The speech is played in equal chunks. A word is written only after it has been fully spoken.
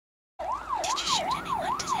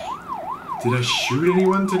Did I shoot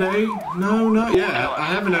anyone today? No, not yet. I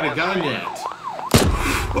haven't had a gun yet.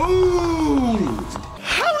 Ooh!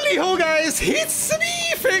 Howdy ho, guys!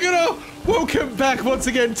 Itsamefigaro! Welcome back once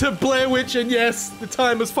again to Blair Witch, and yes, the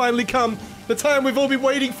time has finally come. The time we've all been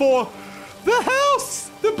waiting for. The house!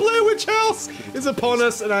 The Blair Witch house is upon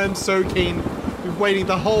us, and I am so keen. We've been waiting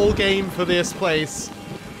the whole game for this place.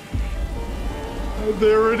 And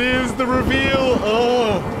there it is, the reveal!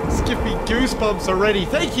 Oh, it's giving me goosebumps already.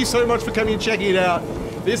 Thank you so much for coming and checking it out.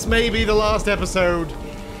 This may be the last episode.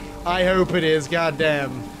 I hope it is,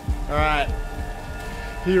 goddamn. Alright.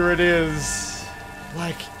 Here it is.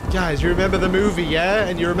 Like, guys, you remember the movie, yeah?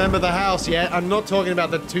 And you remember the house, yeah? I'm not talking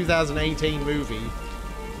about the 2018 movie.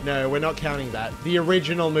 No, we're not counting that. The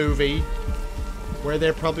original movie, where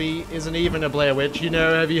there probably isn't even a Blair Witch. You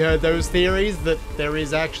know, have you heard those theories that there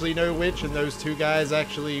is actually no witch and those two guys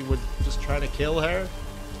actually were just trying to kill her?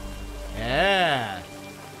 Yeah.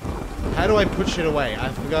 How do I put shit away? I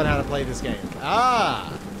forgot how to play this game.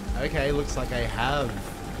 Ah! Okay, looks like I have.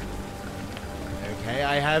 Okay,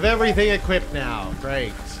 I have everything equipped now.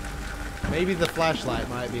 Great. Maybe the flashlight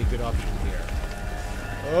might be a good option here.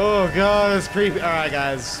 Oh god, it's creepy. Alright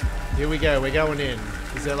guys, here we go. We're going in.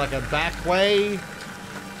 Is there like a back way?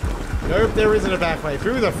 Nope, there isn't a back way.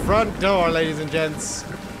 Through the front door, ladies and gents.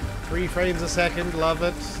 3 frames a second. Love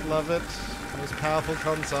it. Love it. Most powerful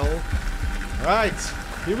console. Alright,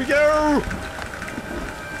 here we go!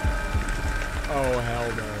 Oh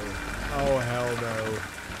hell no. Oh hell no.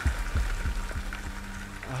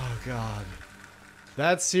 Oh god.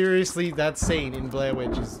 That's seriously, that scene in Blair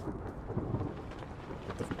Witch is...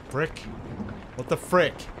 What the frick? What the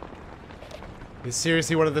frick? It's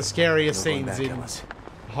seriously one of the scariest scenes in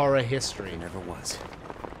horror history. It never was.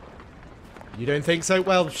 You don't think so?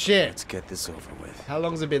 Well, shit. Let's get this over with. How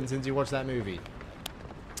long's it been since you watched that movie?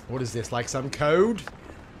 What is this, like some code?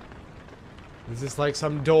 Is this like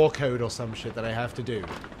some door code or some shit that I have to do?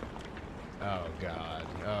 Oh god.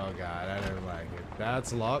 Oh god, I don't like it.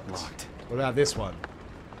 That's locked. Locked. What about this one?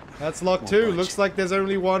 That's locked too. Budge. Looks like there's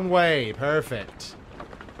only one way. Perfect.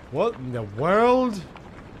 What in the world?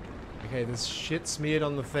 Okay, there's shit smeared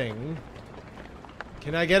on the thing.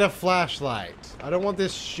 Can I get a flashlight? I don't want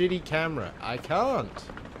this shitty camera. I can't.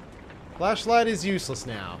 Flashlight is useless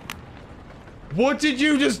now. What did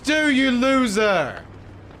you just do, you loser?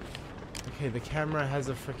 Okay, the camera has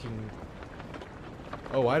a freaking...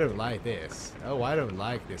 Oh, I don't like this. Oh, I don't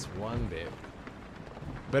like this one bit.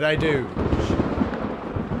 But I do.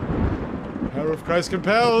 Power of Christ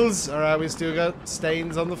compels! Alright, we still got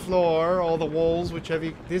stains on the floor, all the walls, whichever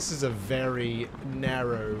you... This is a very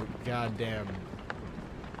narrow, goddamn...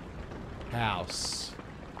 house.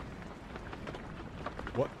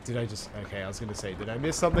 What? Did I just... Okay, I was gonna say, did I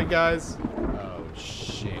miss something, guys? Oh,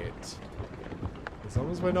 shit. As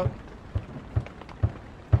long as we're not...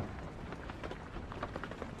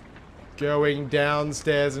 going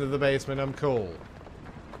downstairs into the basement, I'm cool.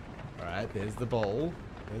 Alright, there's the bowl.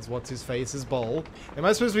 There's what's-his-face's bowl. Am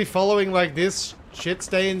I supposed to be following, like, this shit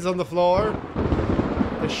stains on the floor?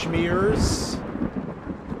 The schmears?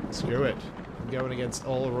 Screw it. I'm going against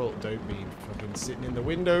all rules. Don't be fucking sitting in the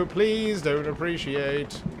window, please. Don't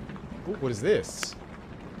appreciate. Ooh, what is this?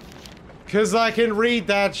 'Cause I can read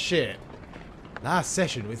that shit. Last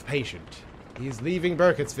session with patient. He's leaving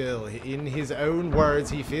Burkittsville. In his own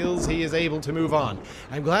words, he feels he is able to move on.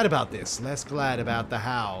 I'm glad about this, less glad about the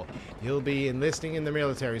how. He'll be enlisting in the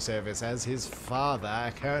military service as his father,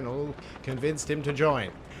 a colonel, convinced him to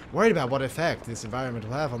join. Worried about what effect this environment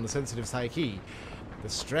will have on the sensitive psyche. The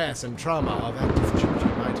stress and trauma of active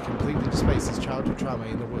duty might completely displace his childhood trauma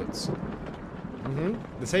in the woods.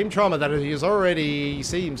 The same trauma that he has already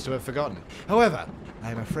seems to have forgotten. However,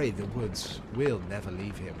 I am afraid the woods will never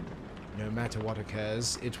leave him. No matter what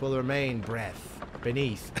occurs, it will remain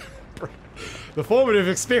beneath the formative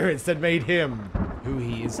experience that made him who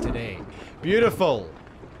he is today. Beautiful.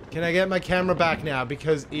 Can I get my camera back now?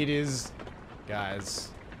 Because it is...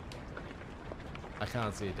 Guys. I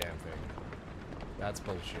can't see a damn thing. That's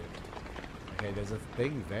bullshit. Okay, there's a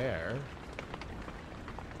thing there.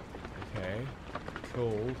 Okay.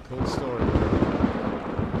 Cool. Cool story.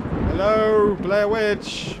 Hello, Blair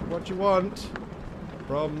Witch. What you want?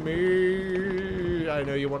 From me. I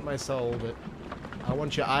know you want my soul, but I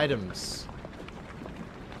want your items.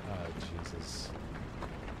 Oh, Jesus.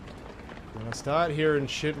 When I start hearing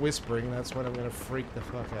shit whispering, that's when I'm gonna freak the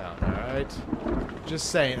fuck out, alright? Just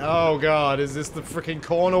saying. Oh god, is this the freaking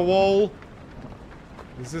corner wall?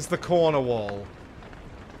 Is this the corner wall?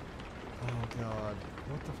 Oh god.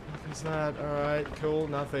 What the fuck is that? Alright, cool,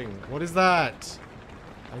 nothing. What is that?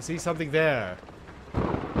 I see something there.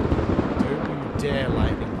 Don't you dare,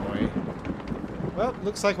 lightning boy. Well,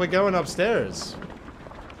 looks like we're going upstairs.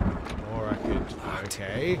 Or I could...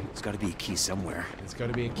 Okay. There's got to be a key somewhere. There's got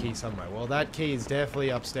to be a key somewhere. Well, that key is definitely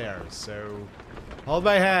upstairs, so... Hold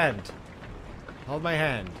my hand. Hold my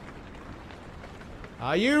hand.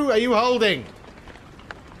 Are you holding? Oh,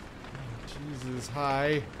 Jesus,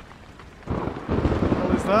 hi.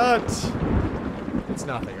 What is that? It's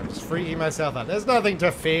nothing. I'm just freaking myself out. There's nothing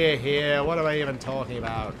to fear here. What am I even talking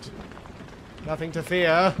about? Nothing to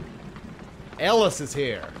fear. Ellis is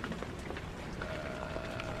here.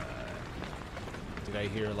 Did I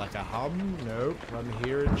hear like a hum? Nope. I'm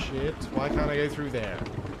hearing shit. Why can't I go through there?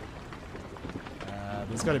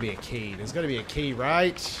 There's got to be a key. There's got to be a key,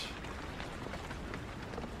 right?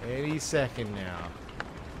 Any second now.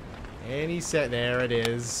 There it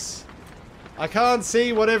is. I can't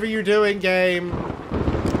see whatever you're doing, game.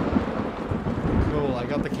 Cool, I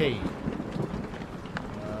got the key.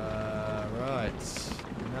 Right.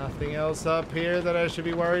 Nothing else up here that I should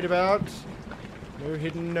be worried about? No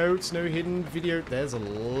hidden notes, no hidden video. There's a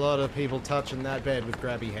lot of people touching that bed with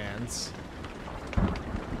grabby hands.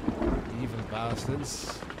 Evil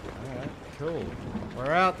bastards. Alright, cool.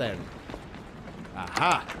 We're out then.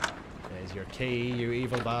 Aha! There's your key, you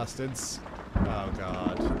evil bastards. Oh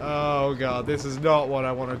god. Oh god, this is not what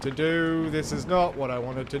I wanted to do. This is not what I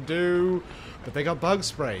wanted to do. But they got bug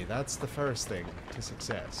spray. That's the first thing to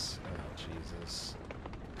success. Oh, Jesus.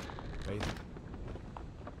 Wait.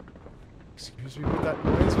 Excuse me with that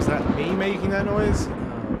noise? Was that me making that noise?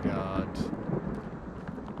 Oh god.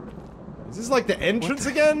 Is this like the entrance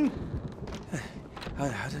again?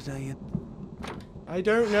 How did I... I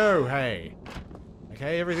don't know, hey.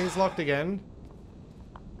 Okay, everything's locked again.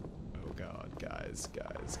 Oh god, guys.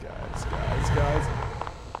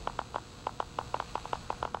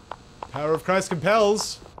 Power of Christ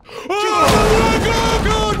compels. Oh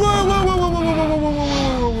god!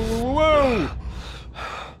 Whoa!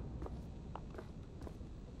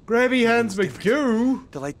 Grabby hands McGoo?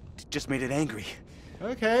 The light just made it angry.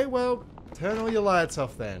 Okay, well, turn all your lights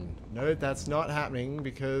off then. No, that's not happening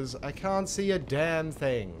because I can't see a damn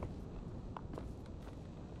thing.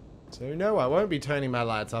 So no, I won't be turning my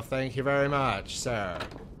lights off, thank you very much, sir.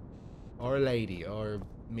 Or lady, or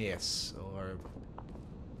miss, or...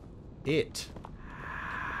 it.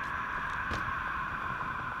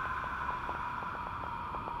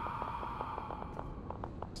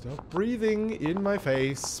 Stop breathing in my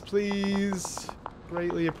face, please.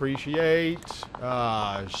 Greatly appreciate.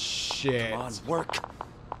 Ah, shit. Come on, work.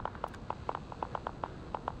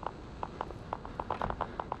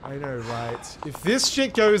 I know, right? If this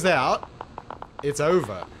shit goes out, it's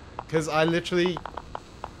over. Because I literally...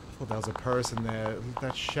 I thought that was a person there.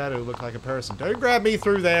 That shadow looked like a person. Don't grab me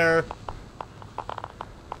through there!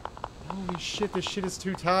 Holy shit, this shit is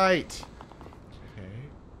too tight. Okay,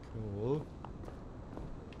 cool.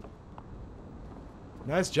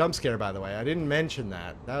 Nice jump scare, by the way. I didn't mention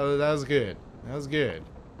that. That was good. That was good.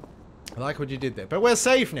 I like what you did there. But we're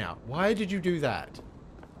safe now. Why did you do that?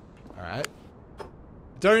 Alright.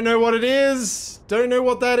 Don't know what it is. Don't know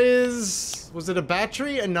what that is. Was it a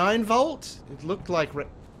battery? A 9 volt? It looked like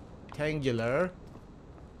rectangular.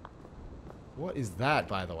 What is that,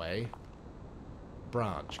 by the way?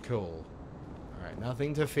 Branch. Cool. Alright,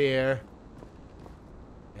 nothing to fear.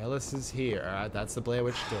 Ellis is here. Alright, that's the Blair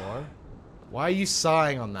Witch door. Why are you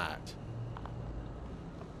sighing on that?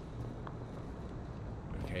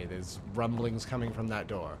 Okay, there's rumblings coming from that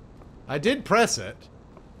door. I did press it,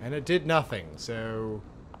 and it did nothing, so...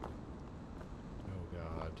 Oh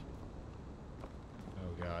god.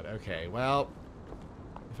 Oh god, okay, well...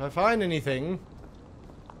 If I find anything,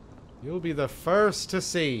 you'll be the first to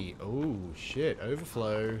see. Oh, shit,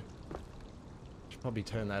 overflow. Should probably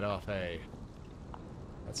turn that off, eh?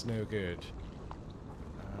 That's no good.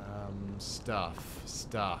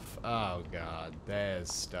 Stuff. Oh god,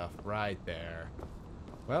 there's stuff right there.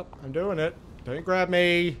 Well, I'm doing it. Don't grab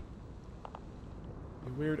me.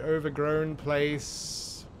 You weird overgrown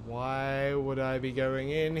place. Why would I be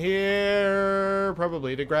going in here?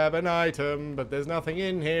 Probably to grab an item, but there's nothing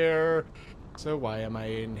in here. So why am I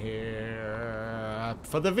in here?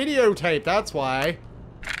 For the videotape, that's why.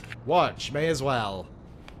 Watch, may as well.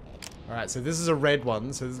 Alright, so this is a red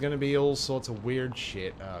one, so there's gonna be all sorts of weird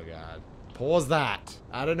shit. Oh god. Pause that.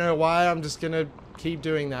 I don't know why, I'm just gonna keep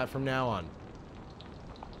doing that from now on.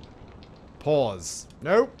 Pause.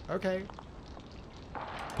 Nope. Okay.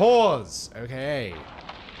 Pause. Okay.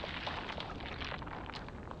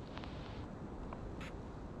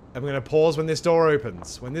 I'm gonna pause when this door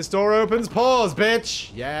opens. When this door opens, pause, bitch!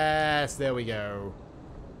 Yes, there we go.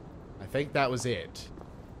 I think that was it.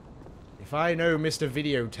 If I know Mr.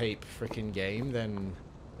 Videotape frickin' game, then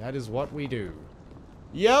that is what we do.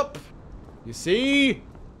 Yep. You see?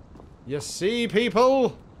 You see,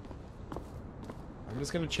 people? I'm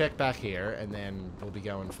just gonna check back here, and then we'll be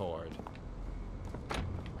going forward.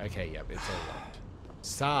 Okay, yep, it's all locked.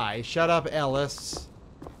 Sigh, shut up, Ellis.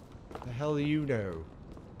 The hell do you know?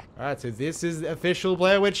 Alright, so this is the official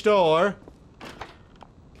Blair Witch door.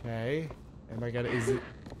 Okay. Am I gonna... is it...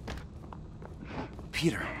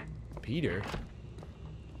 Peter. Peter?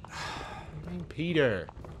 What do you mean, Peter?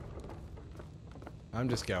 I'm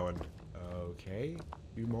just going. Okay.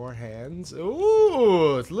 Few more hands.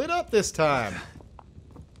 Ooh, it's lit up this time.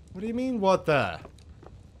 What do you mean, what the?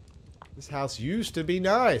 This house used to be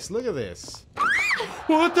nice. Look at this.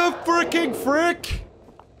 What the fricking frick?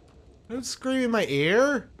 Don't scream in my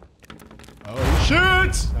ear. Oh,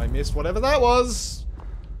 shit! I missed whatever that was.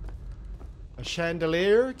 A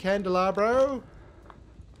chandelier? Candelabro?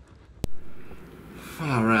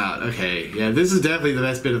 Far out. Okay, yeah, this is definitely the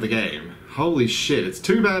best bit of the game. Holy shit, it's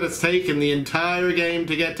too bad it's taken the entire game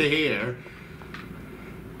to get to here.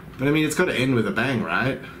 But I mean, it's gotta end with a bang,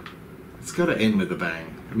 right? It's gotta end with a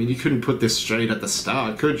bang. I mean, you couldn't put this straight at the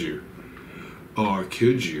start, could you? Or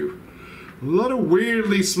could you? A lot of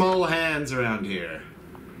weirdly small hands around here.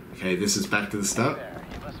 Okay, this is back to the start.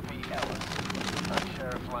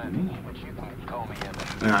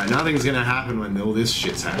 Alright, nothing's gonna happen when all this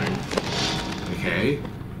shit's happening. Okay.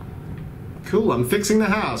 Cool, I'm fixing the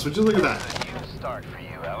house. Would you look at that? Start for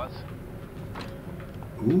you, Alice.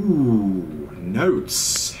 Ooh,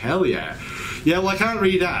 notes. Hell yeah. Yeah, well, I can't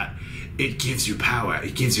read that. It gives you power.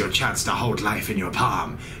 It gives you a chance to hold life in your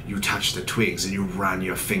palm. You touch the twigs and you run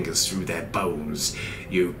your fingers through their bones.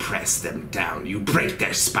 You press them down. You break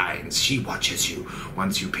their spines. She watches you.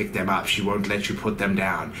 Once you pick them up, she won't let you put them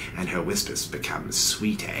down. And her whispers become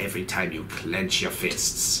sweeter every time you clench your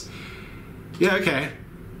fists. Yeah, okay.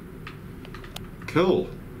 Cool.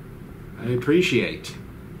 I appreciate.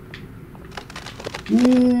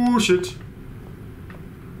 Ooh, shit.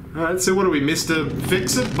 Alright, so what are we, Mr.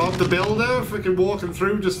 Fix-It, Bob the Builder? Freaking walking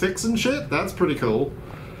through just fixing shit? That's pretty cool.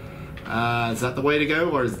 Is that the way to go,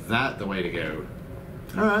 or is that the way to go?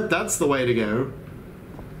 Alright, that's the way to go.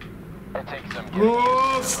 It takes some getting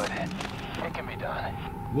used to, but it can be done.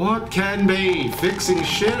 What can be? Fixing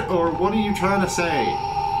shit, or what are you trying to say?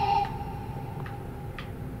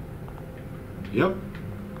 Yep.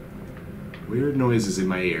 Weird noises in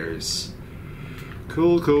my ears.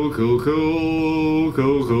 Cool, cool, cool, cool,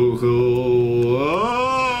 cool, cool, cool.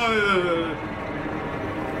 Oh!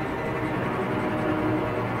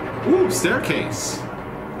 Ooh, staircase.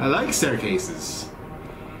 I like staircases.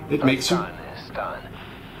 It makes you... It's done.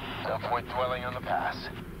 No point dwelling on the past.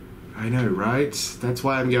 I know, right? That's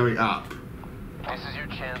why I'm going up. This is your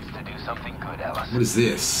chance to do something good, Alice. What is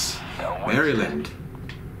this? Don't waste Maryland.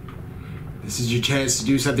 This is your chance to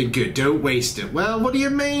do something good. Don't waste it. Well, what do you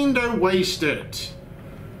mean, don't waste it?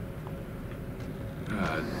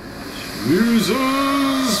 Jesus,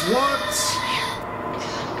 what?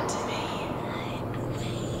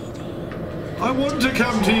 I want to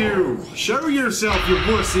come to you. Show yourself, you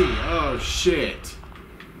pussy. Oh, shit.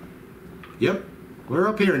 Yep, we're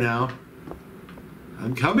up here now.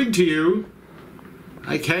 I'm coming to you.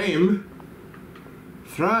 I came.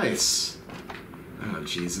 Thrice. Oh,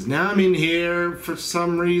 Jesus. Now I'm in here for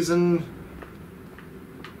some reason.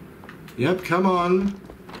 Yep, come on.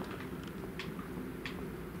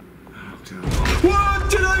 Oh, God.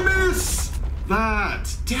 What did I miss?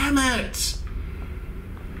 That. Damn it.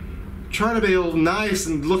 Trying to be all nice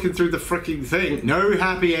and looking through the freaking thing. No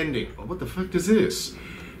happy ending. Oh, what the fuck is this?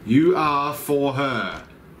 You are for her.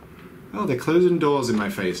 Oh, they're closing doors in my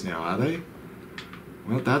face now, are they?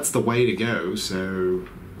 Well, that's the way to go, so...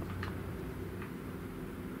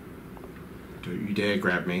 Don't you dare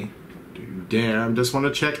grab me. Don't you dare. I just want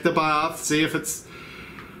to check the bath, see if it's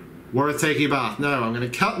worth taking a bath. No, I'm going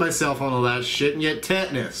to cut myself on all that shit and get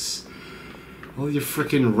tetanus. All your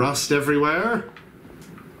frickin' rust everywhere.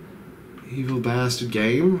 Evil bastard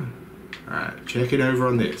game. Alright, checking over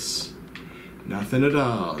on this. Nothing at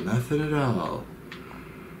all. Nothing at all.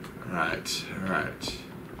 Alright, alright.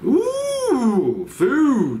 Ooh!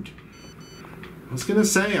 Food! I was gonna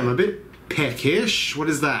say, I'm a bit peckish. What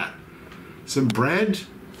is that? Some bread?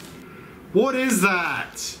 What is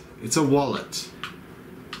that? It's a wallet.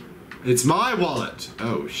 It's my wallet.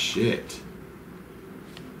 Oh, shit.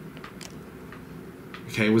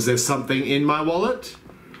 Okay, was there something in my wallet?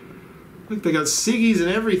 Look, they got ciggies and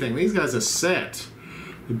everything. These guys are set.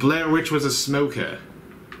 The Blair Witch was a smoker.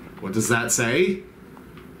 What does that say?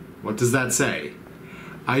 What does that say?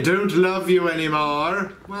 I don't love you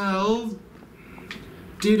anymore. Well,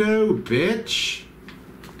 ditto, bitch.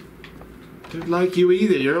 Don't like you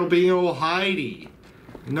either. You're all being all hidey.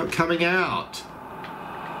 You're not coming out.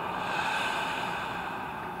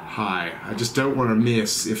 Hi. I just don't want to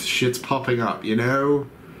miss if shit's popping up, you know?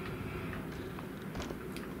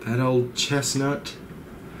 That old chestnut.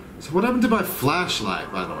 So what happened to my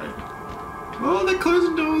flashlight, by the way? Oh, they're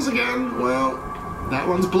closing doors again. Well, that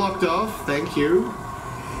one's blocked off. Thank you.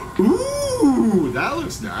 Ooh, that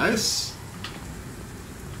looks nice.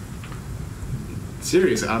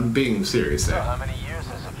 Seriously, I'm being serious So there. how many years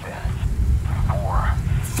has it been? 4.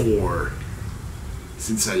 4.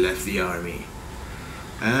 Since I left the army.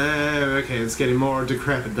 Okay, it's getting more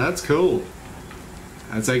decrepit. That's cool.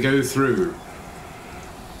 As I go through.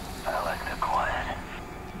 I like the quiet.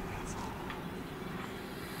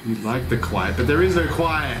 You like the quiet, but there is no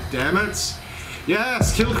quiet, damn it!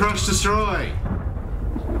 Yes, kill, crush, destroy!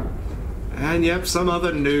 And yep, some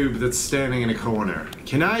other noob that's standing in a corner.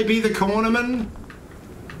 Can I be the cornerman?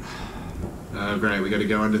 Oh great, we gotta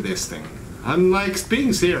go under this thing. I'm like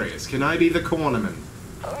being serious. Can I be the cornerman?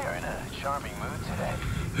 Oh, you're in a charming mood today.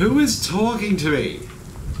 Who is talking to me?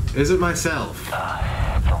 Is it myself? The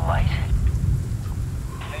light.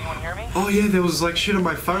 Can anyone hear me? Oh yeah, there was like shit on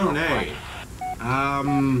my phone, eh?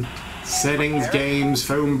 Settings, games,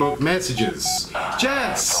 phone book, messages. The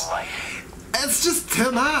Jess! light. It's just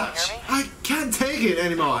too much. I can't take it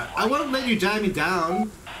anymore. I won't let you drag me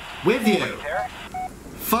down. With you. There?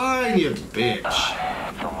 Fine, you bitch.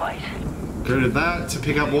 The light. Go to that to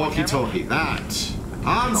pick up walkie-talkie. That. Turn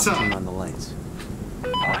Answer. on the lights.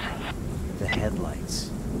 What? The headlights.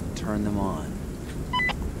 Turn them on.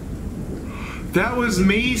 That was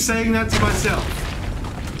me saying that to myself.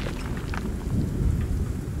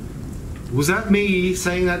 Was that me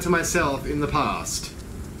saying that to myself in the past?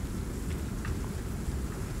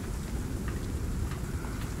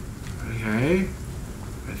 Okay.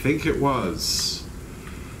 I think it was.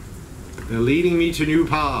 They're leading me to new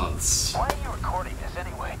paths. Why are you recording this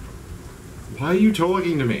anyway? Why are you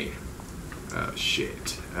talking to me? Oh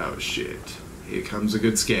shit. Oh shit. Here comes a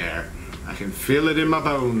good scare. I can feel it in my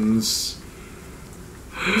bones.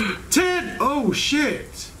 Ted! Oh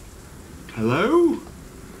shit! Hello?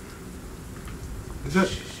 Is that...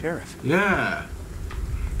 Sheriff. Yeah.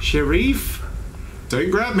 Sheriff?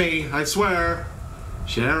 Don't grab me, I swear.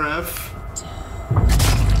 Sheriff.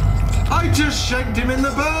 I just shanked him in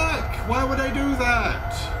the back! Why would I do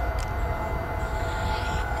that?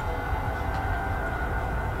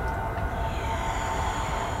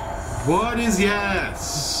 What is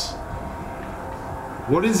yes?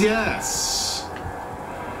 What is yes?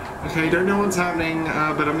 Okay, don't know what's happening,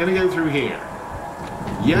 but I'm gonna go through here.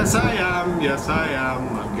 Yes, I am. Yes, I am.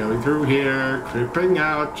 I'm going through here. Tripping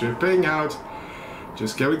out. Tripping out.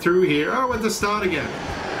 Just going through here. Oh, at the start again.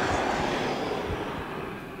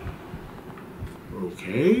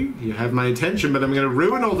 Okay, you have my attention, but I'm going to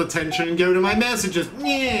ruin all the tension and go to my messages.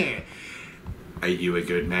 Yeah. Are you a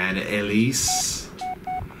good man, Elise?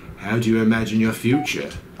 How do you imagine your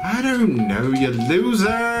future? I don't know, you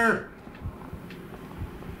loser.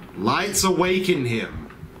 Lights awaken him.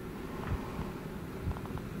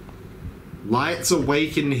 Lights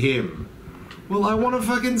awaken him. Well, I want to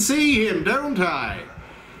fucking see him, don't I?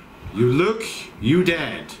 You look, you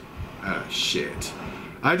dead. Oh, shit.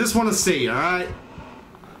 I just want to see, alright?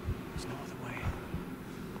 There's no other way.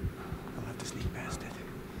 I'll have to sneak past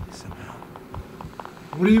it. Somehow.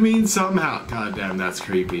 What do you mean somehow? God damn, that's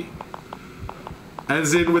creepy.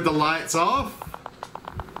 As in with the lights off?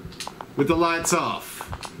 With the lights off.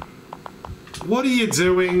 What are you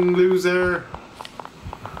doing, loser?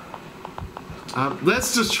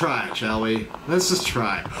 Let's just try it, shall we? Let's just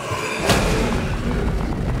try it.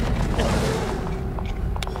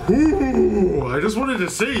 Ooh, I just wanted to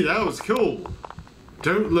see. That was cool.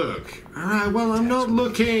 Don't look. Alright, well, I'm not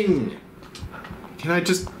looking. Can I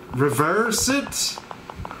just reverse it?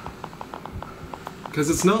 Because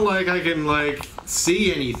it's not like I can, like,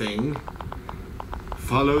 see anything.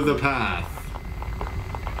 Follow the path.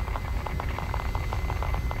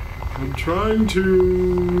 I'm trying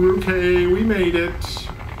to... Okay, we made it.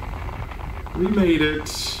 We made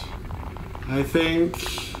it. I think...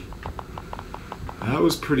 That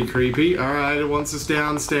was pretty creepy. Alright, it wants us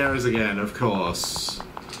downstairs again, of course.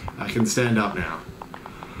 I can stand up now.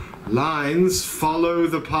 Lines follow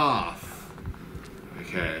the path.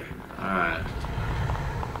 Okay, alright.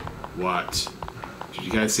 What? Did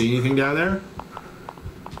you guys see anything down there?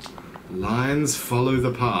 Lines follow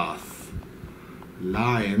the path.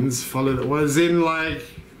 Lines follow the... Was in like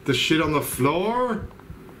the shit on the floor?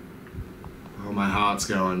 Oh, my heart's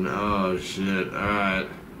going. Oh shit, alright.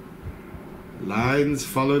 Lines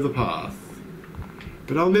follow the path.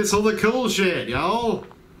 But I'll miss all the cool shit, y'all.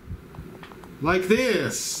 Like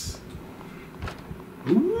this.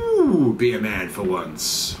 Ooh, Ooh, be a man for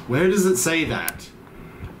once. Where does it say that?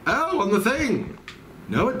 Oh, on the thing.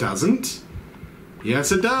 No, it doesn't.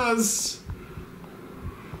 Yes, it does.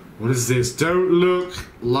 What is this? Don't look.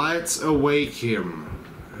 Lights awake him.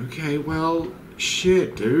 Okay, well,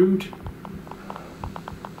 shit, dude.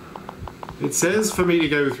 It says for me to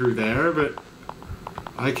go through there, but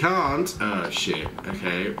I can't. Oh, shit.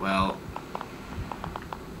 Okay, well,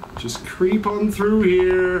 just creep on through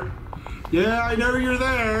here. Yeah, I know you're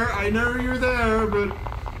there. I know you're there, but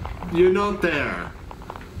you're not there.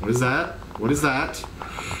 What is that? What is that?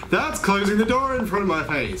 That's closing the door in front of my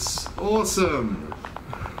face. Awesome.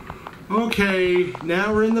 Okay,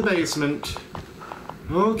 now we're in the basement.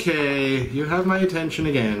 Okay, you have my attention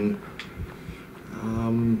again.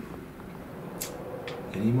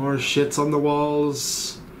 Any more shits on the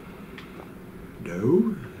walls?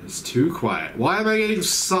 No, it's too quiet. Why am I getting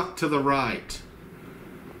sucked to the right?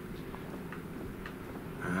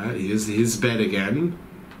 Alright, here's his bed again.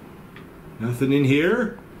 Nothing in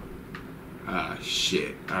here? Ah,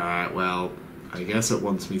 shit. Alright, well, I guess it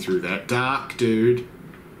wants me through that. Dark, dude.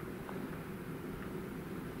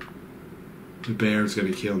 The bear's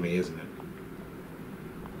gonna kill me, isn't it?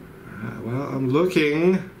 Alright, well, I'm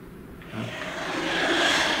looking.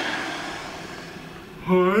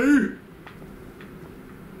 Hi?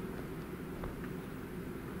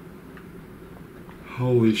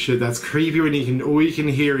 Holy shit, that's creepy when all you can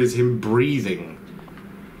hear is him breathing.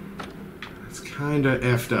 It's kinda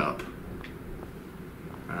effed up.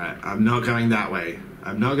 Alright, I'm not going that way.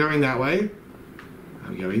 I'm not going that way.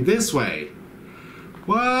 I'm going this way.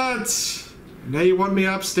 What? Now you want me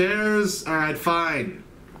upstairs? Alright, fine.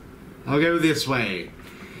 I'll go this way.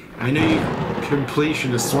 I know you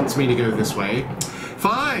completionist wants me to go this way.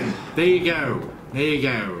 Fine! There you go. There you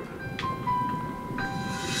go.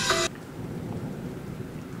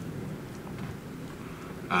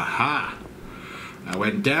 Aha! I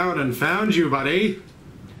went down and found you, buddy.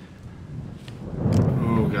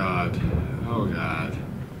 Oh god. Oh god.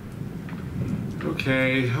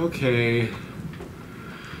 Okay, okay.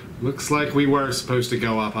 Looks like we were supposed to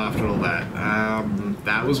go up after all that.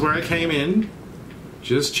 That was where I came in.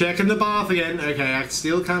 Just checking the bath again. Okay, I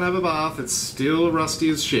still can't have a bath. It's still rusty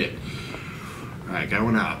as shit. Alright,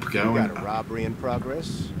 going up, going Got a up. robbery in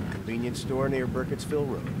progress. Convenience store near Burkittsville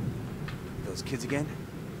Road. Those kids again?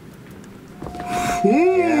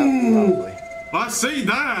 Ooh! Yeah, probably. I see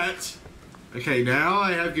that! Okay, now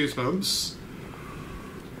I have goosebumps.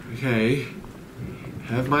 Okay.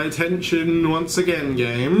 Have my attention once again,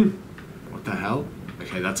 game. What the hell?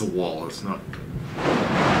 Okay, that's a wall, it's not...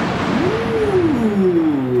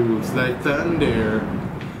 Ooh, it's like thunder.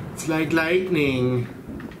 It's like lightning.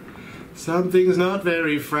 Something's not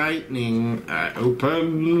very frightening. I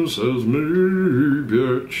open sesame,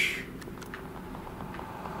 bitch.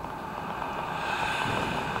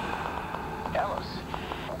 Alice,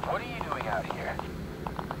 what are you doing out here?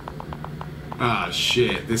 Ah,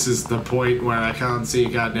 shit. This is the point where I can't see a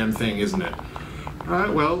goddamn thing, isn't it?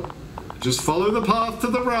 Alright, well, just follow the path to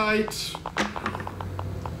the right.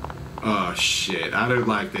 Oh, shit. I don't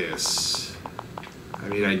like this. I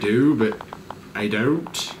mean, I do, but I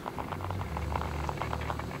don't.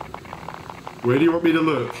 Where do you want me to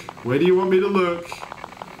look? Where do you want me to look?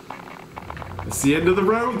 It's the end of the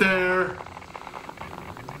road there.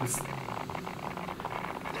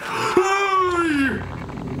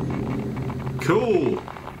 Cool.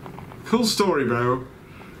 Cool story, bro.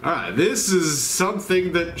 Alright, this is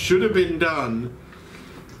something that should have been done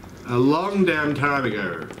a long damn time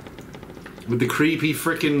ago. With the creepy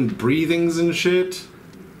frickin' breathings and shit.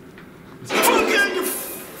 Fucking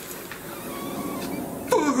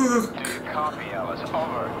fuck! Copy, Alice.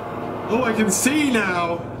 Over. Oh, I can see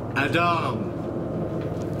now. Adam.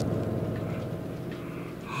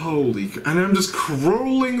 Holy... And I'm just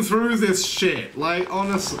crawling through this shit. Like,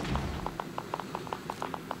 honestly...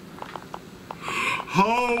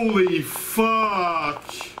 Holy fuck!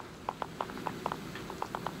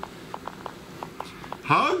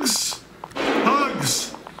 Hugs?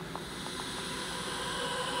 Hugs!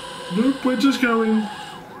 Nope, we're just going.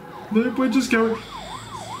 Nope, we're just going.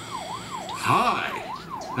 Hi!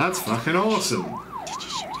 That's fucking awesome.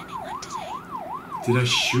 Did I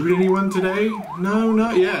shoot anyone today? No,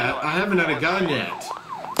 not yet. I haven't had a gun yet.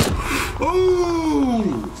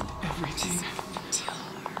 Ooh!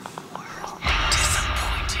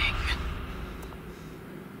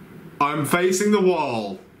 I'm facing the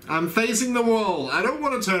wall. I'm facing the wall. I don't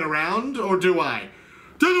want to turn around, or do I?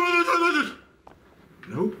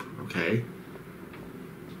 Nope. Okay.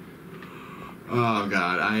 Oh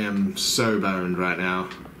god, I am so boned right now.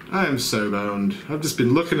 I am so boned. I've just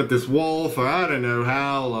been looking at this wall for I don't know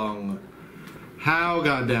how long. How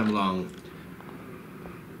goddamn long.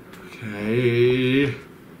 Okay.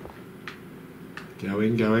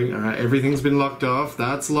 Going. Alright, everything's been locked off.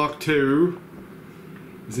 That's locked too.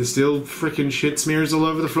 Is there still frickin' shit smears all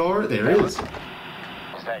over the floor? There it is. Is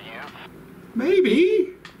that you?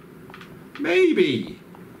 Maybe. Maybe.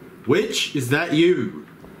 Which is that you?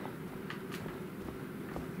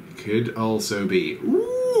 Could also be.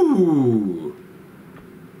 Ooh.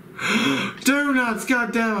 Donuts!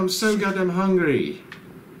 Goddamn, I'm so goddamn hungry.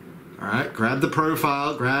 Alright, grab the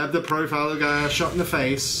profile. Grab the profile of the guy I shot in the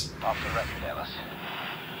face. Off the record, Ellis.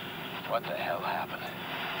 What the hell happened?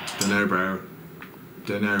 Dunno, bro.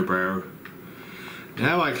 Dunno, bro.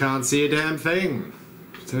 Now I can't see a damn thing.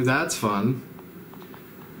 So that's fun.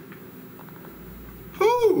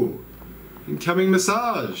 Ooh! Incoming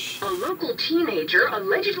massage. A local teenager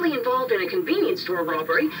allegedly involved in a convenience store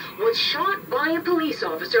robbery was shot by a police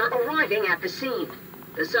officer arriving at the scene.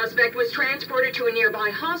 The suspect was transported to a nearby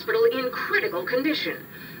hospital in critical condition.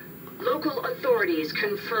 Local authorities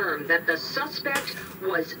confirmed that the suspect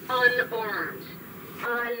was unarmed.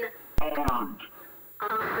 Unarmed.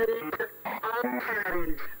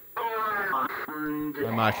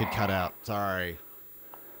 My mic had cut out. Sorry.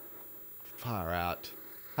 Far out.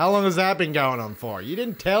 How long has that been going on for? You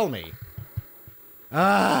didn't tell me.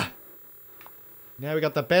 Ah! Now we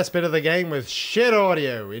got the best bit of the game with shit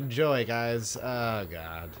audio. Enjoy, guys. Oh,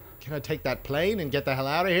 God. Can I take that plane and get the hell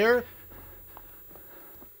out of here?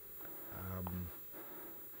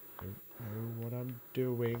 Don't know what I'm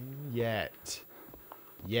doing yet.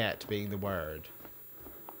 Yet being the word.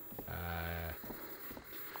 I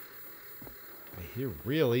hear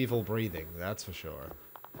real evil breathing, that's for sure.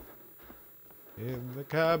 In the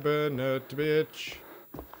cabinet, bitch.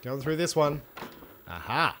 Going through this one.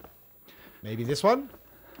 Aha. Maybe this one?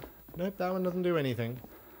 Nope, that one doesn't do anything.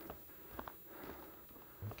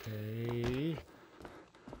 Okay.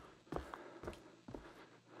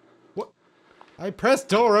 What? I pressed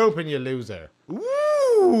door open, you loser.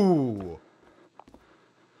 Ooh!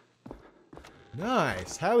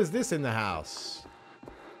 Nice. How is this in the house?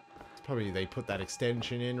 It's probably they put that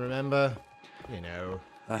extension in, remember? You know.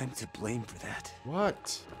 I'm to blame for that.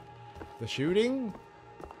 What? The shooting?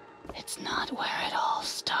 It's not where it all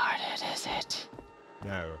started, is it?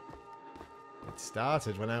 No. It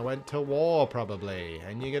started when I went to war, probably.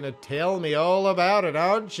 And you're gonna tell me all about it,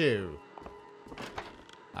 aren't you?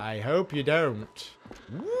 I hope you don't.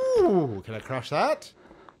 Ooh, can I crush that?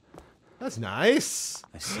 That's nice.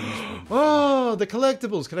 I see you. Oh, the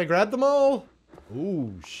collectibles. Can I grab them all?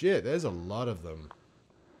 Ooh, shit. There's a lot of them.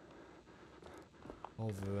 All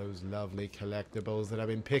of those lovely collectibles that I've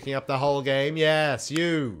been picking up the whole game. Yes,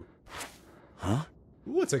 you. Huh?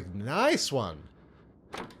 Ooh, it's a nice one.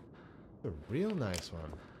 A real nice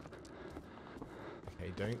one.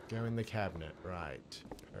 Okay, don't go in the cabinet. Right.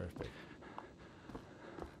 Perfect.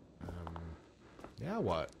 Now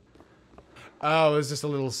what? Oh, it's just a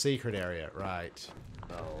little secret area. Right.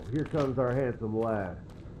 Oh, here comes our handsome lad.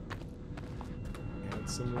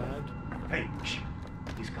 Handsome lad? Hey, shh.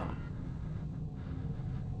 He's coming.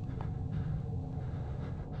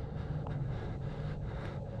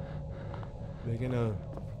 They're gonna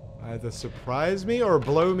either surprise me or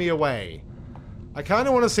blow me away. I kind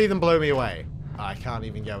of want to see them blow me away. I can't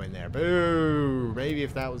even go in there. Boo! Maybe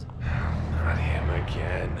if that was... Not him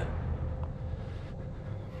again.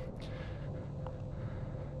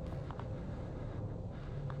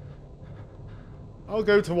 I'll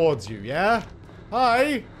go towards you, yeah?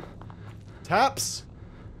 Hi! Taps?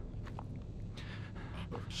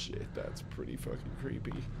 Oh shit, that's pretty fucking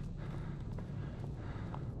creepy.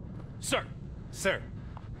 Sir! Sir!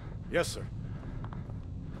 Yes, sir.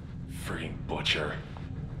 Freaking butcher.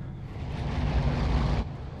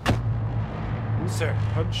 Sir,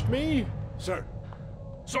 punched me? Sir!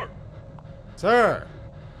 Sir! Sir!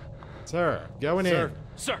 Sir, going Sir! in.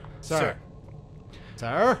 Sir! Sir.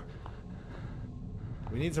 Sir?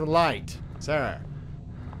 We need some light. Sir.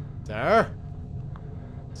 Sir?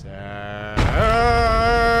 Sir!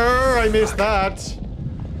 I missed that!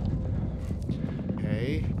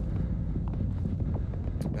 Okay.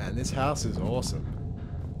 Man, this house is awesome.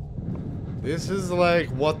 This is like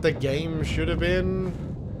what the game should have been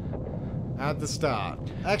at the start.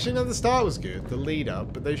 Actually, no, the start was good, the lead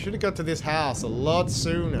up, but they should have got to this house a lot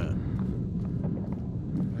sooner.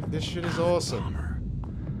 Like, this shit is awesome.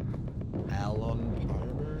 Alan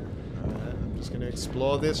Palmer? Alright, I'm just gonna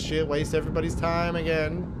explore this shit, waste everybody's time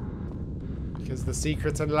again. Because the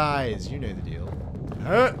secrets and lies, you know the deal.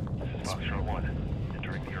 Huh? Officer 1,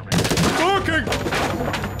 entering the urban. Ducking!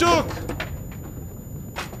 Duck!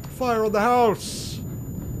 Fire on the house!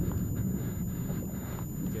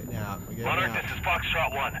 We're getting out. We're getting Monarch, out. this is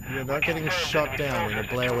Foxtrot 1. You're not getting shot down in a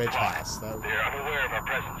Blair Witch house. They're unaware of our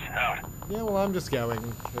presence. Out. Yeah, well, I'm just going,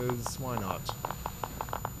 because why not?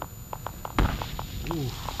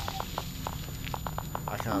 Ooh.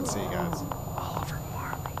 I can't see, guys. Oliver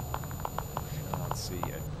Marley. Can't see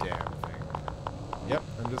a damn thing. Yep,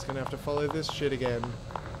 I'm just gonna have to follow this shit again.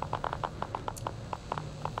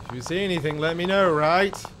 If you see anything, let me know,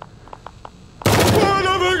 right?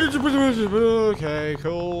 Okay,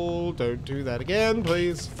 cool. Don't do that again,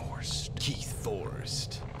 please. Forced. Keith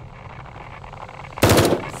Forrest.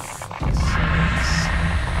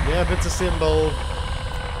 Yep, it's a symbol.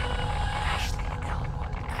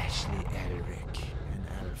 Ashley Elric and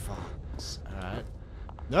Alphonse. Alright.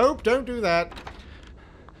 Nope, don't do that.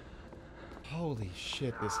 Holy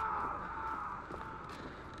shit, this...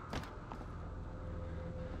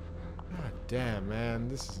 God damn, man,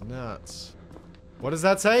 this is nuts. What does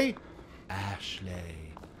that say? Ashley.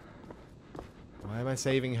 Why am I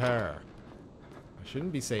saving her? I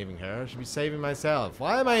shouldn't be saving her. I should be saving myself.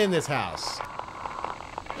 Why am I in this house?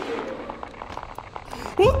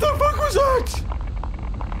 What the fuck was that?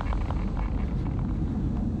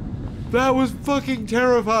 That was fucking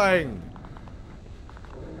terrifying.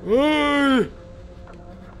 Ugh.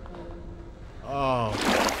 Oh,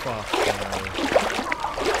 fuck no.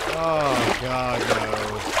 Oh, God, no.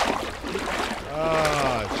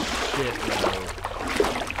 Oh, shit, no.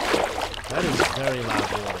 That is very loud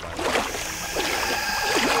water, by the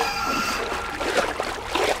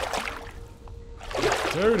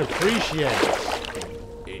way. Don't appreciate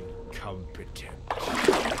it. Incompetent.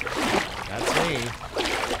 That's me.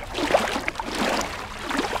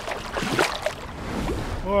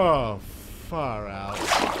 Oh, far out.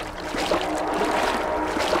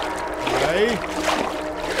 Hi.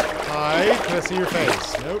 Hi. Can I see your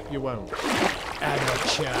face? Nope, you won't.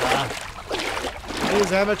 Amateur. It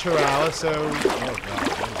is amateur hour, so... Oh, God.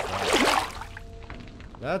 What is that?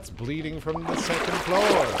 That's bleeding from the second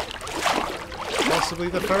floor. Possibly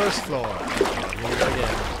the first floor. Okay, here we go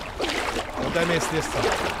again. What did I miss this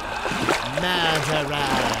time? Nazareth.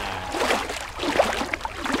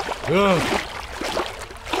 Ugh.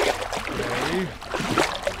 Okay.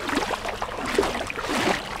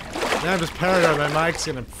 Now I'm just paranoid my mic's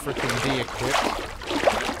gonna freaking be equipped.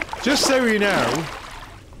 Just so you know,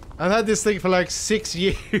 I've had this thing for like 6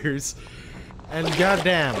 years, and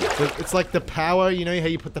goddamn, it's like the power, you know how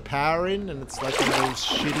you put the power in, and it's like one of those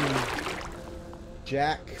shitty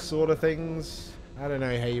jack sort of things. I don't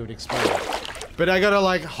know how you would explain it. But I gotta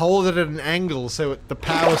like hold it at an angle so the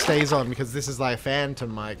power stays on, because this is like a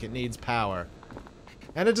phantom mic, it needs power.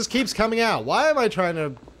 And it just keeps coming out. Why am I trying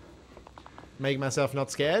to make myself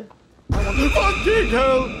not scared? I want to fucking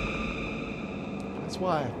hell! That's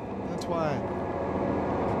why. That's why.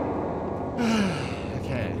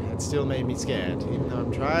 Okay, it still made me scared. Even though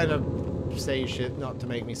I'm trying to say shit not to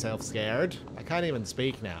make myself scared. I can't even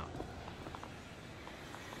speak now.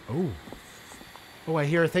 Oh. Oh, I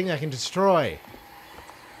hear a thing I can destroy.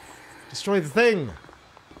 Destroy the thing.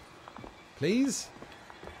 Please?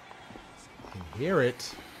 I can hear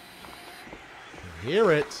it. I can hear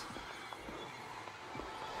it.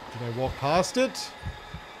 Did I walk past it?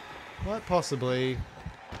 What? Possibly.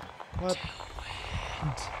 What?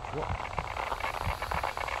 What?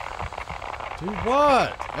 Do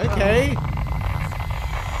what? Okay.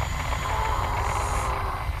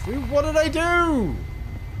 Dude, what did I do?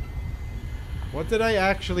 What did I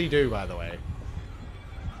actually do, by the way?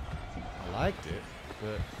 I liked it,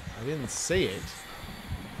 but I didn't see it.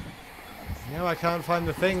 Now I can't find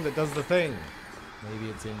the thing that does the thing. Maybe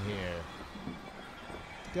it's in here.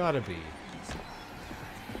 Gotta be.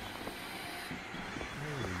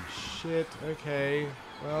 Holy shit, okay.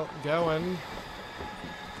 Well, going.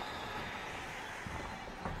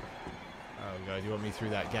 Oh god, you want me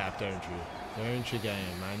through that gap, don't you? Don't you,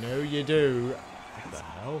 game? I know you do. What the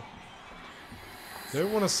hell?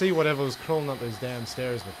 Don't want to see whatever was crawling up those damn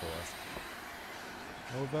stairs before.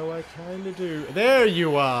 Although I kinda do. There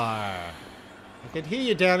you are! I could hear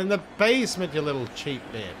you down in the basement, you little cheap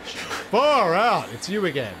bitch. Far out! It's you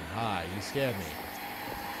again. Hi, you scared me.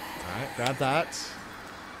 Alright, grab that.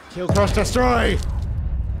 Kill, crush, destroy!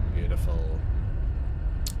 Beautiful.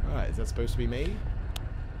 Alright, is that supposed to be me?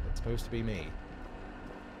 That's supposed to be me.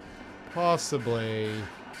 Possibly.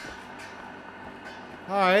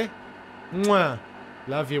 Hi. Mwah.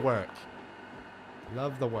 Love your work.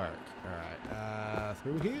 Love the work. Alright,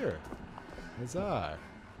 through here. Huzzah.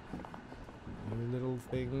 New little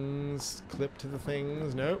things. Clip to the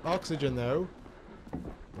things. No, oxygen though.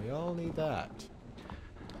 We all need that.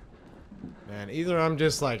 Man, either I'm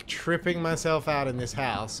just like tripping myself out in this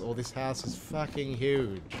house, or this house is fucking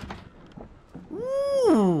huge.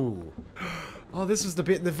 Ooh! Oh, this was the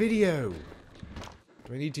bit in the video.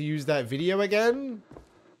 Do I need to use that video again?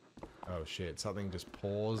 Oh shit, something just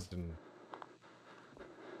paused and...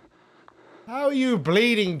 How are you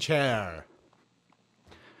bleeding, chair?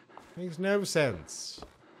 Makes no sense.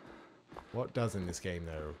 What does in this game,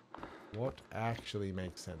 though? What actually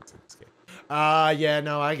makes sense in this game? Yeah,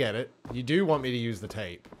 no, I get it. You do want me to use the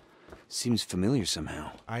tape. Seems familiar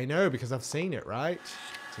somehow. I know, because I've seen it, right?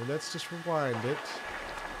 So let's just rewind it.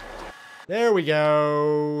 There we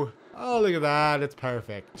go. Oh, look at that. It's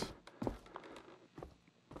perfect.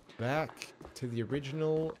 Back to the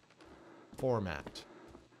original format.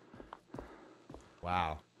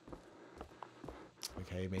 Wow.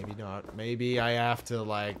 Okay, maybe not. Maybe I have to,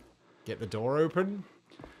 like, get the door open?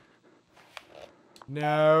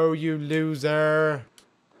 No, you loser.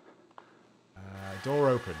 Door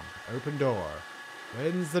open. Open door.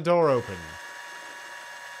 When's the door open?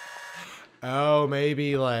 Oh,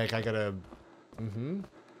 maybe, like, I gotta...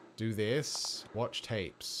 do this. Watch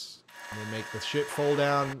tapes. And then make the shit fall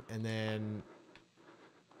down, and then...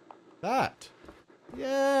 That.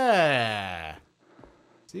 Yeah!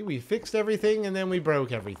 See, we fixed everything, and then we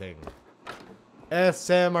broke everything.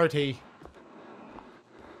 SMRT.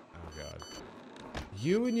 Oh, God.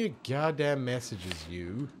 You and your goddamn messages,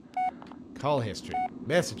 you. Call history.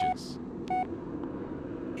 Messages.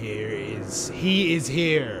 He is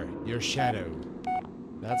here. Your shadow.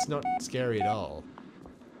 That's not scary at all.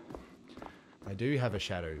 I do have a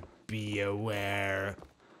shadow. Be aware.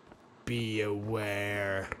 Be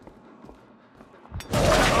aware.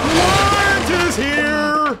 What is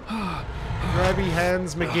here? Grabby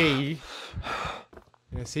hands McGee.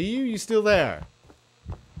 Can I see you? You still there?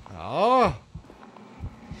 Oh.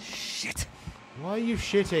 Shit. Why are you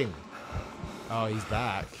shitting? Oh, he's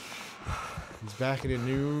back. He's back in a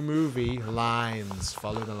new movie. Lines.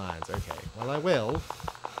 Follow the lines. Okay. Well, I will.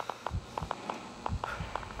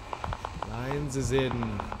 Lines is in.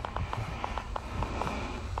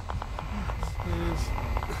 Please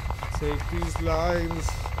take these lines.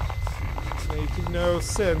 Making no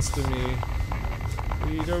sense to me.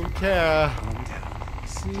 We don't care.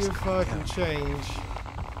 See if I can change.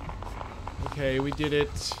 Okay, we did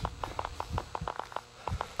it.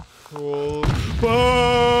 Cool.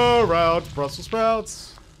 Bar out, Brussels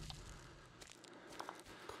sprouts.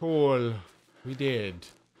 Cool. We did.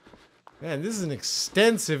 Man, this is an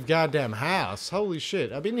extensive goddamn house. Holy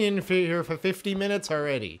shit. I've been in here for 50 minutes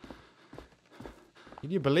already.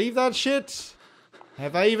 Can you believe that shit?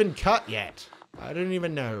 Have I even cut yet? I don't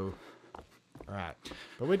even know. Alright.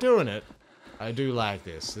 But we're doing it. I do like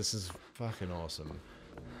this. This is fucking awesome.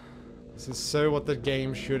 This is so what the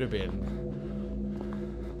game should have been.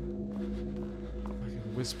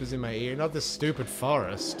 Fucking whispers in my ear. Not this stupid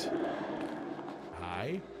forest.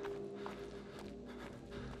 Hi.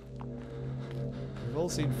 We've all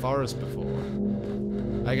seen forest before.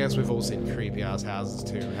 I guess we've all seen creepy ass houses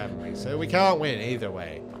too, haven't we? So we can't win either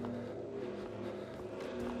way.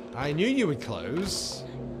 I knew you would close.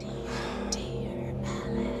 Dear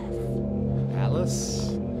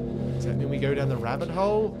Alice? Does that mean we go down the rabbit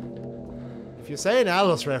hole? If you're saying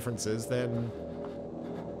Alice references, then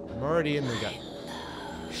I'm already in the gut.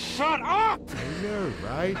 Shut up! I know,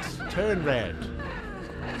 right? Turn red.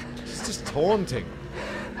 She's just taunting.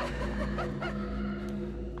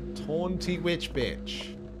 Taunty witch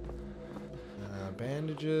bitch.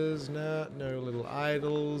 Bandages, nah. No little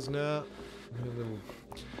idols, nah. No little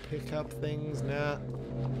pickup things, nah.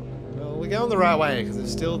 Well, we're going the right way, because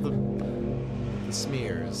it's still the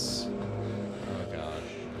smears. Oh gosh.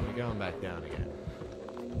 We're going back down again.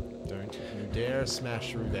 Don't you dare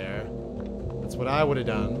smash through there. That's what I would have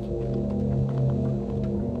done.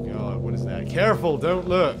 Oh god, what is that? Careful, don't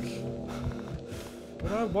look.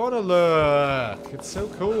 But I want to look. It's so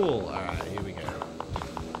cool. Alright, here we go.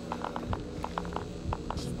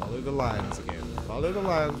 Just follow the lines again. Follow the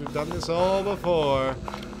lines. We've done this all before.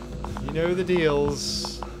 You know the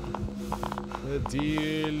deals. The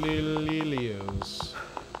dealilios.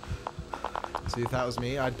 See, if that was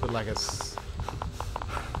me, I'd put like a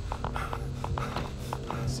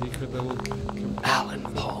secret little Alan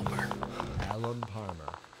Palmer. Alan Palmer.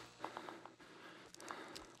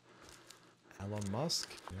 Elon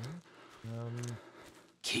Musk? Yeah.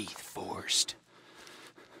 Keith Forrest.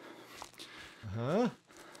 Huh?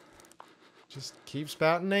 Just keep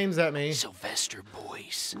spouting names at me. Sylvester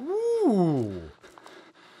Boyce. Ooh.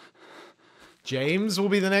 James will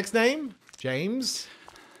be the next name? James?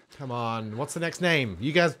 Come on. What's the next name?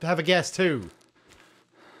 You guys have a guess too.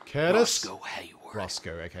 Curtis? Roscoe Hayward.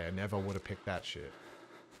 Roscoe. Okay, I never would have picked that shit.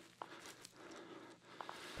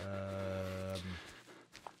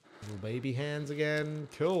 Little baby hands again.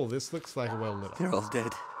 Cool, this looks like a well lit up. They're all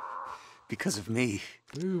dead. Because of me.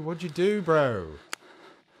 Ooh, what'd you do, bro?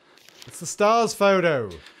 It's the stars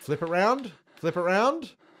photo. Flip it round. Flip it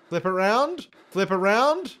round. Flip it round. Flip it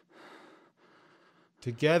round.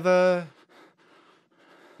 Together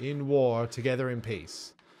in war, together in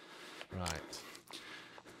peace. Right.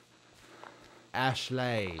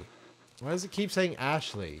 Ashley. Why does it keep saying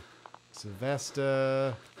Ashley?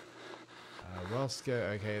 Sylvester.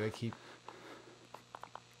 Roscoe. Okay, they keep...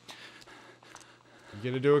 You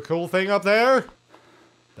gonna do a cool thing up there?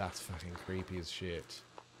 That's fucking creepy as shit.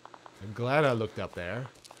 I'm glad I looked up there.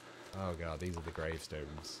 Oh god, these are the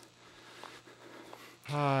gravestones.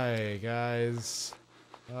 Hi, guys.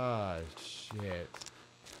 Ah, shit.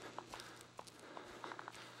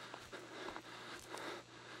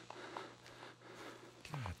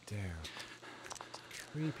 God damn. It's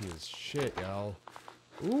creepy as shit, y'all.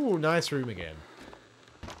 Ooh, nice room again.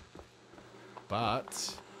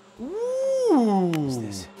 But... Ooh! What's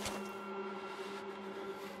this?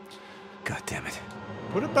 God damn it.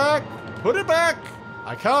 Put it back! Put it back!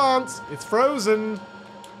 I can't! It's frozen!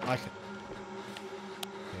 I can...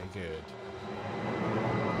 Okay, good.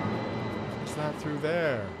 What's that through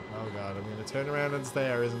there? Oh god, I'm gonna turn around and it's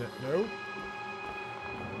there, isn't it? No?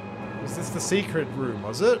 Was this the secret room,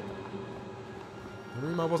 was it? The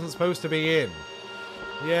room I wasn't supposed to be in.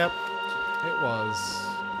 Yep, it was.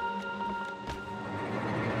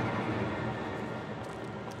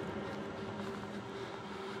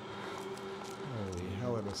 Holy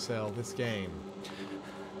hell in a cell, this game.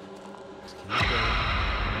 Just keep going.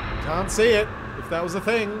 Can't see it, if that was a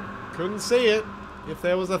thing. Couldn't see it, if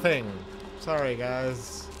there was a thing. Sorry,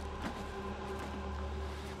 guys.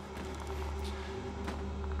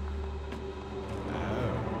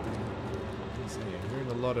 Oh. I'm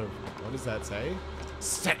hearing a lot of... What does that say?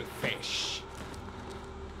 Selfish.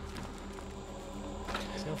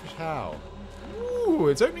 Selfish how? Ooh,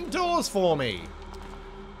 it's opening doors for me.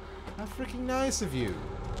 How freaking nice of you.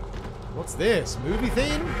 What's this? Movie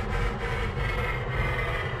theme?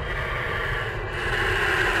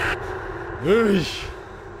 Oosh.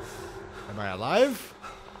 Am I alive?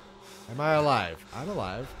 Am I alive? I'm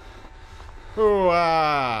alive. Oh,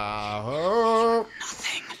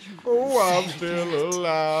 I'm still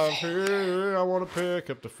alive here. I want to pick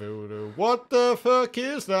up the photo. What the fuck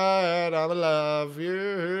is that? I'm alive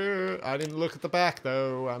here. I didn't look at the back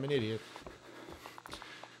though. I'm an idiot.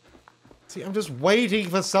 See, I'm just waiting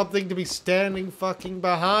for something to be standing fucking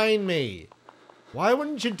behind me. Why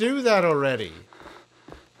wouldn't you do that already?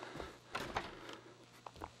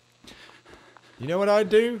 You know what I'd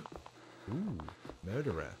do? Ooh,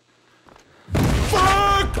 murderer.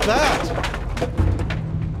 Fuck that!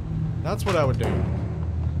 That's what I would do.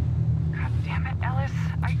 God damn it, Ellis.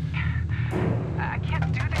 I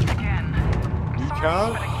can't do this again. You Sorry,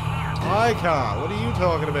 can't? but I can't. What are you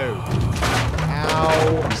talking about?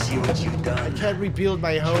 Ow. You see what you've done? I can't rebuild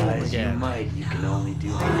my home Try as you again. might, you can only do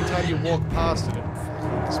Every half. time you walk past it, it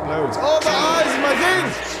fucking explodes. Oh, my eyes and my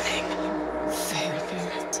things!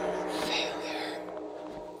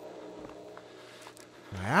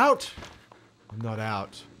 Am I out? I'm not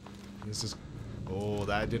out. This is... Oh,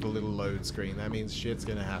 that did a little load screen. That means shit's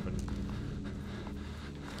gonna happen.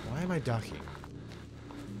 Why am I ducking?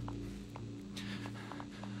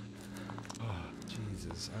 Oh,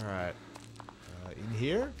 Jesus. Alright. In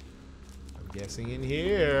here? I'm guessing in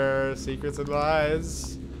here. Secrets and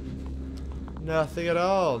lies. Nothing at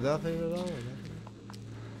all. Nothing at all. Nothing.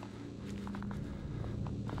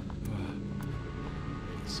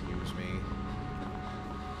 Excuse me.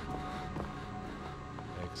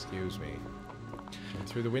 Excuse me. Jump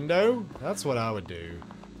through the window? That's what I would do.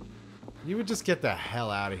 You would just get the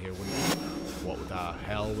hell out of here, wouldn't you? What the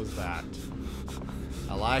hell was that?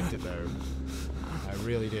 I liked it though. I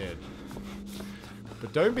really did.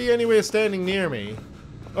 But don't be anywhere standing near me.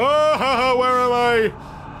 Oh, where am I?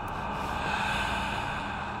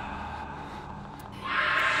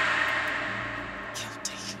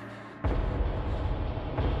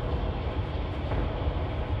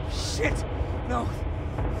 Shit! No!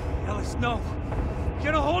 Ellis, no!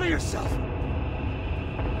 Get a hold of yourself!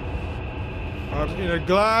 I'm in a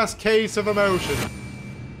glass case of emotion.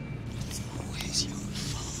 It's always your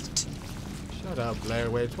fault. Shut up, Blair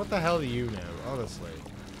Witch. What the hell do you know, honestly?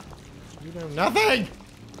 You know nothing!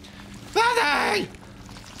 Nothing!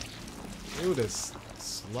 Ooh, this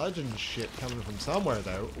sludge and shit coming from somewhere,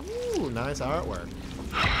 though. Ooh, nice artwork.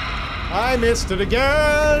 I missed it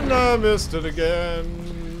again! I missed it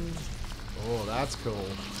again! Oh, that's cool.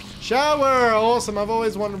 Shower! Awesome, I've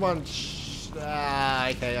always wanted one.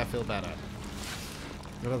 Okay, I feel better.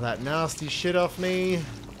 Got all that nasty shit off me.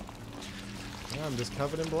 Yeah, I'm just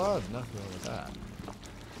covered in blood. Nothing wrong with that.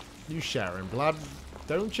 You shower in blood,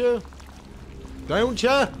 don't you? Don't you?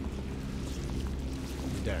 You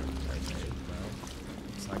don't. Okay, well,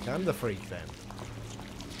 looks like I'm the freak then.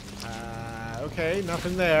 Okay,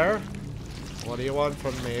 nothing there. What do you want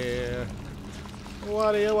from me?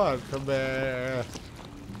 What do you want from me?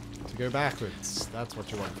 To go backwards. That's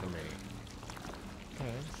what you want from me.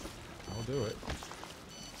 Okay, I'll do it.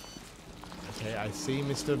 Okay, I see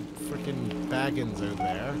Mr. Frickin' Baggins over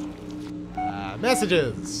there.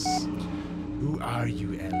 Messages! Who are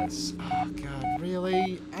you, Ellis? Oh, God,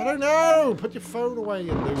 really? I don't know! Put your phone away,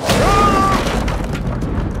 you loser.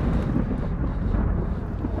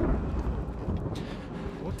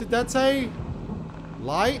 What did that say?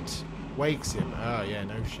 Light wakes him. Oh, yeah,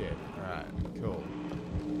 no shit. Alright, cool.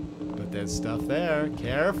 But there's stuff there.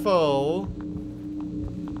 Careful!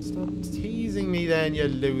 Stop teasing me then, you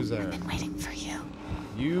loser. I've been waiting for you.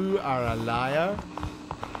 You are a liar.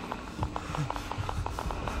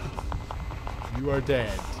 You are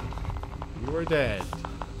dead. You are dead.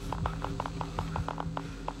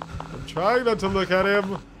 I'm trying not to look at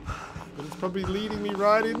him, but it's probably leading me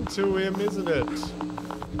right into him, isn't it?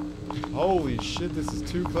 Holy shit, this is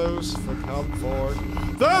too close for comfort.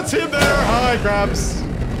 That's him there! Hi, Krabs!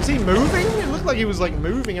 Was he moving? It looked like he was, like,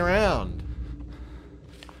 moving around.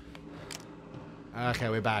 Okay,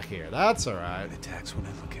 we're back here. That's alright. It attacks when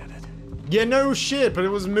I look at it. Yeah, no shit, but it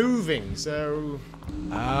was moving, so...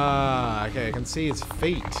 Ah, okay, I can see his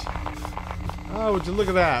feet. Oh, would you look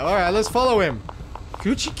at that. Alright, let's follow him.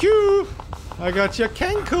 Coochie coo! I got your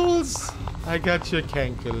cankles! I got your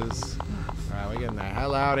cankles. Alright, we're getting the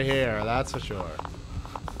hell out of here, that's for sure.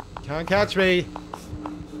 Can't catch me!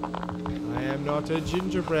 I am not a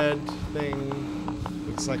gingerbread thing.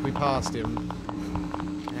 Looks like we passed him.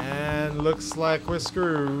 And looks like we're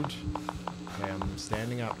screwed. Okay, I'm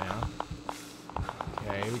standing up now.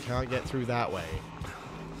 Okay, we can't get through that way.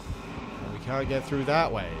 And we can't get through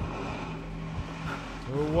that way.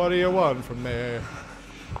 So what do you want from there?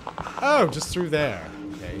 Oh, just through there.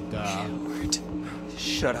 Okay, duh. Coward.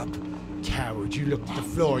 Shut up. Coward, you looked at the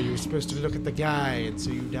floor. You were supposed to look at the guy, and so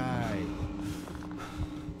you die.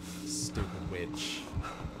 Stupid witch.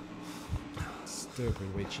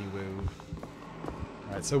 Stupid witchy woo.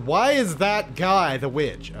 Alright, so why is that guy the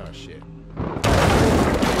witch? Oh, shit.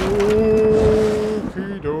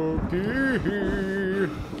 Okie dokie.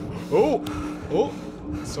 Oh! Oh!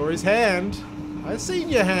 Saw his hand. I seen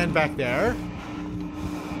your hand back there.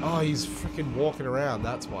 Oh, he's freaking walking around.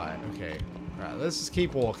 That's why. Okay. Alright, let's just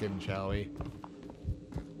keep walking, shall we?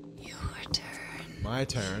 Your turn. My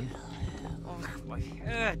turn. Oh, my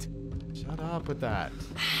head. Shut up with that.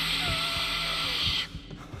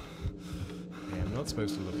 Okay, I'm not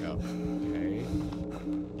supposed to look up. Okay.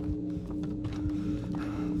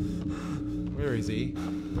 Where is he?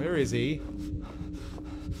 Where is he?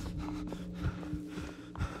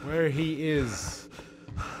 Where he is.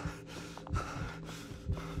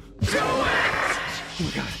 Do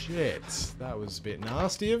it! Shit, that was a bit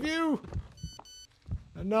nasty of you.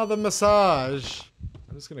 Another massage.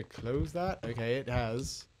 I'm just gonna close that. Okay, it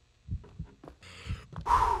has.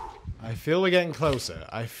 I feel we're getting closer.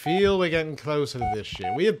 I feel we're getting closer to this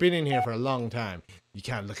shit. We have been in here for a long time. You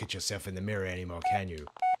can't look at yourself in the mirror anymore, can you?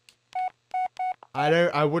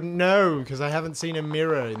 I wouldn't know, because I haven't seen a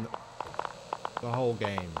mirror in the whole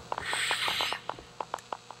game.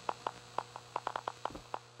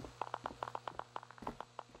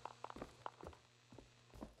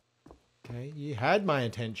 Okay, you had my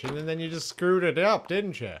attention, and then you just screwed it up,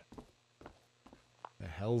 didn't you? The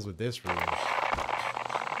hell's with this room?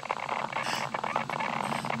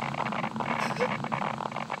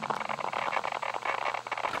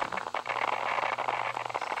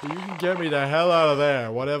 You can get me the hell out of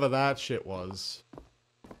there, whatever that shit was.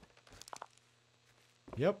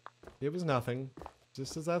 Yep, it was nothing.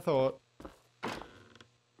 Just as I thought.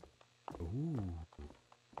 Ooh.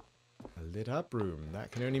 A lit up room.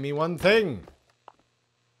 That can only mean one thing.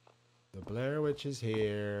 The Blair Witch is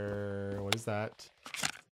here. What is that?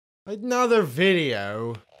 Another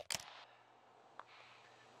video.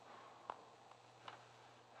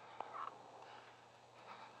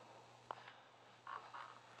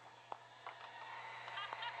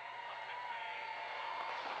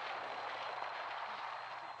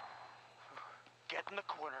 Get in the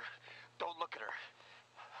corner. Don't look at her.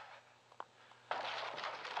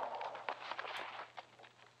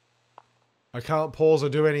 I can't pause or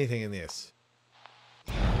do anything in this.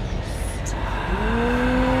 Ooh,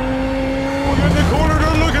 get in the corner,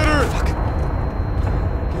 don't look at her!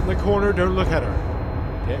 corner. Don't look at her.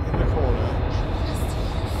 Get in the corner.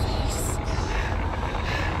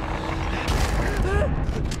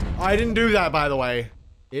 I didn't do that, by the way.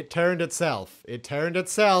 It turned itself. It turned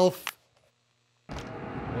itself.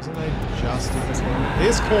 Wasn't I just in the corner?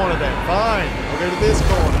 This corner then. Fine. I'll go to this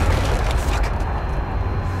corner.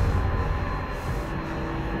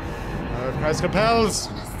 Oh, Christ compels.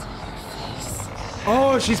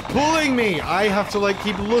 Oh, she's pulling me. I have to like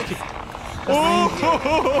keep looking. Oh,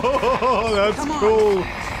 that's cool.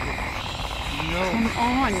 No. Come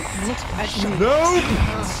on, look at me. Nope.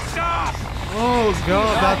 Stop! Oh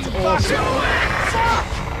god, that's awesome.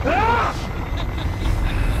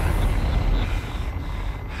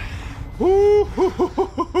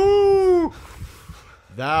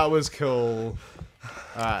 That was cool.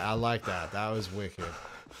 Alright, I like that. That was wicked.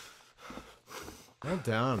 Well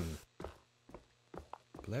done.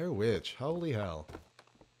 Blair Witch. Holy hell.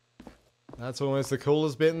 That's almost the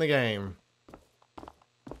coolest bit in the game.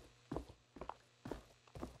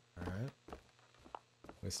 Alright.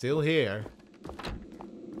 We're still here.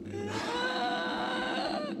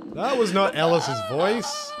 That was not Ellis's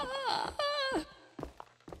voice.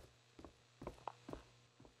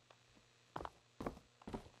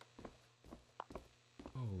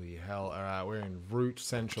 Holy hell. Alright, we're in Root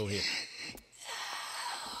Central here.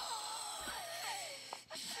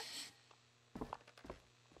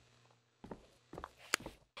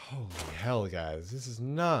 Holy hell, guys. This is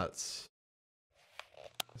nuts.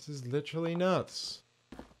 This is literally nuts.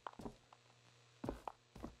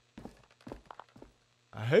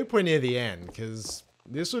 I hope we're near the end, because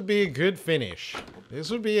this would be a good finish.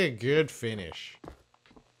 This would be a good finish.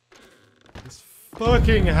 This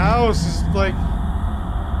fucking house is like...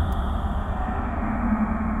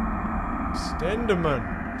 Stenderman.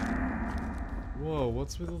 Whoa,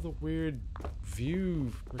 what's with all the weird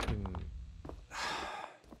view freaking...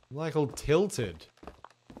 I'm like all tilted.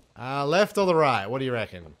 Left or the right? What do you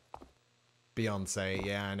reckon? Beyonce,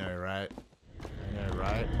 yeah, I know, right? I know,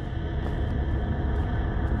 right?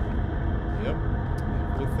 Yep.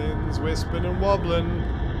 Everything's whispering and wobbling.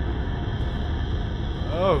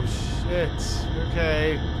 Oh, shit.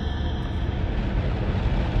 Okay.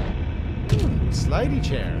 Ooh, slidey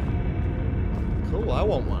chair. Cool, I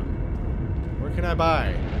want one. Where can I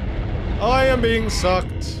buy? I am being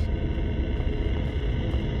sucked.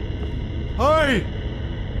 Hi!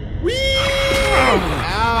 Whee!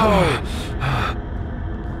 Ow!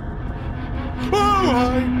 Oh,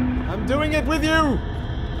 hi! I'm doing it with you!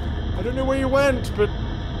 I don't know where you went, but...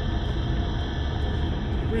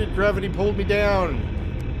 weird gravity pulled me down.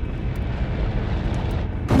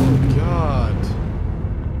 Oh, God.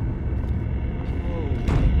 Holy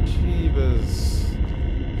jeebus.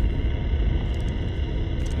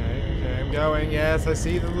 Okay, I'm going. Yes, I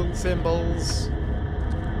see the little symbols.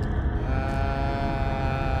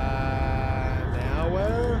 Now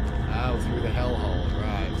where? Oh, through the hellhole,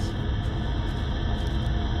 right.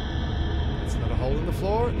 It's not a hole in the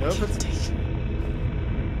floor? Nope, it's...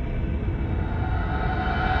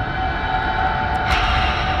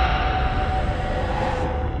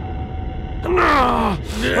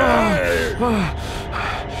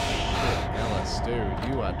 Ellis, dude,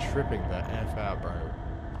 you are tripping the F out, bro.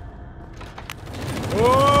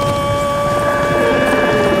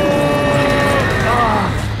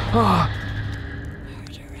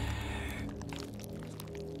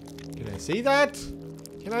 Can I see that?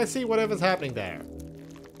 Can I see whatever's happening there?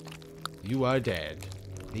 You are dead.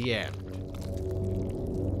 The end.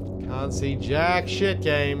 Can't see jack shit,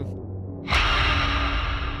 game.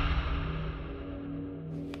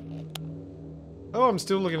 Oh, I'm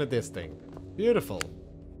still looking at this thing. Beautiful.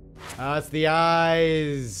 It's the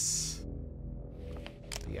eyes.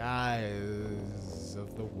 The eyes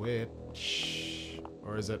of the witch.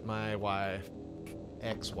 Or is it my wife?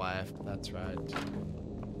 Ex-wife. That's right.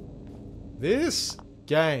 This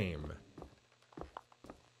game.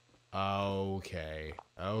 Okay.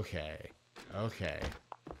 Okay. Okay.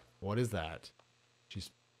 What is that?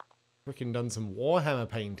 She's freaking done some Warhammer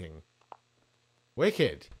painting.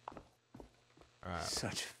 Wicked. Alright.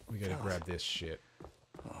 Such we gotta grab this shit.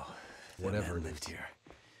 Oh, whatever it lived is. here.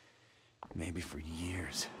 Maybe for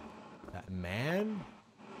years. That man?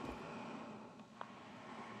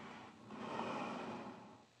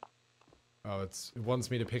 Oh, it wants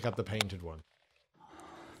me to pick up the painted one.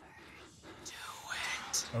 Do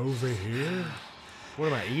it. Over here? What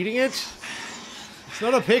am I, eating it? It's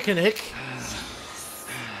not a picnic.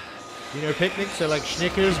 You know picnics, they're like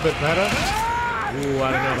Snickers, but better? Ooh,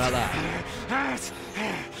 I don't know about that.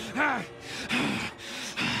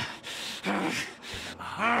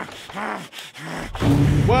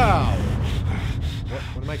 Wow.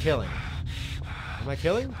 What am I killing? Am I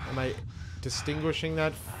killing? Am I distinguishing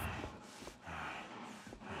that?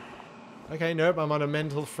 Okay, nope, I'm on a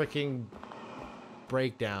mental freaking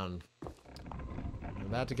breakdown. I'm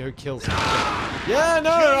about to go kill someone. Yeah,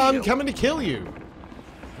 no, I'm coming to kill you.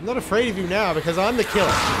 I'm not afraid of you now because I'm the killer.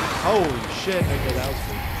 Holy shit. Okay, that was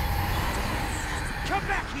cool. Come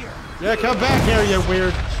back here! Yeah, come back here, you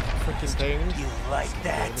weird freaking thing. You like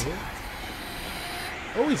that?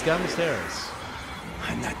 Oh, he's down the stairs.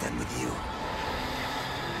 I'm not done with you.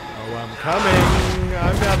 Oh, I'm coming.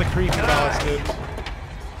 I'm now the creepy bastard.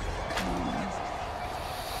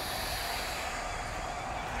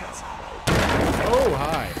 Oh,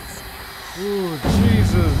 hi. Ooh,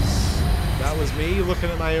 Jesus. That was me looking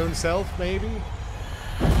at my own self, maybe?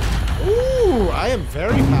 Ooh, I am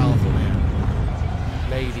very powerful now.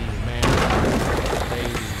 Lady, man.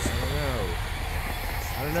 Lady,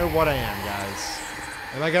 I don't know what I am, guys.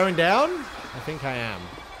 Am I going down? I think I am.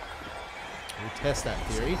 We'll test that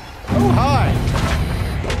theory. Oh, hi!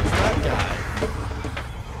 Who's that guy?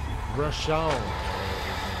 Rashawn.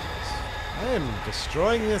 I am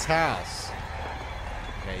destroying this house.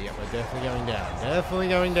 Okay, yeah, we're definitely going down. Definitely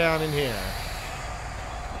going down in here.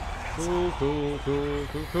 Cool, cool, cool,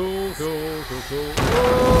 cool, cool, cool, cool, cool.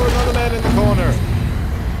 Oh, another man in the corner.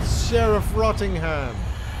 Sheriff Rottingham.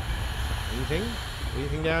 Anything?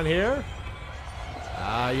 Anything down here?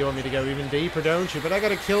 Ah, you want me to go even deeper, don't you? But I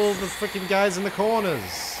gotta kill the freaking guys in the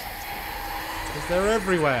corners. Because they're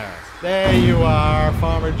everywhere. There you are,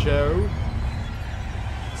 Farmer Joe.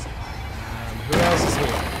 Who else is here?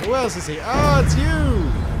 Who else is here? Oh, it's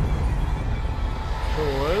you!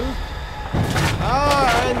 Cool. Ah,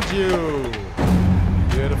 and you!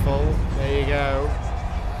 Beautiful. There you go.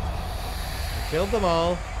 I killed them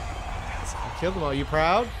all. I killed them all. You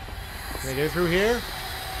proud? Can I go through here?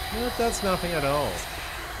 Nope, that's nothing at all.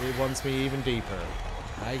 It wants me even deeper.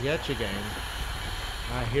 I get you, game.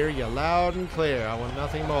 I hear you loud and clear. I want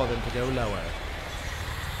nothing more than to go lower.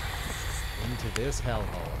 Into this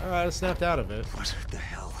hellhole. Alright, I snapped out of it. What the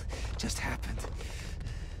hell just happened?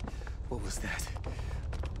 What was that?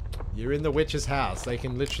 You're in the witch's house. They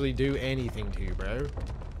can literally do anything to you, bro.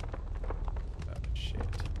 Oh, shit.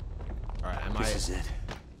 Alright, am This is it.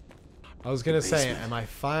 I was gonna say, am I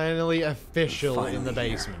finally official in the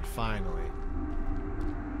basement? Finally.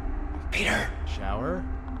 Peter! Shower?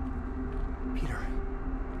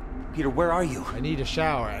 Peter, where are you? I need a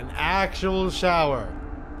shower. An actual shower.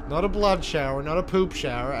 Not a blood shower, not a poop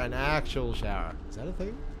shower, an actual shower. Is that a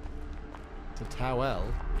thing? It's a towel.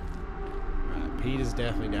 Alright, Peter's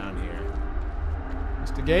definitely down here.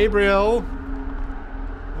 Mr. Gabriel!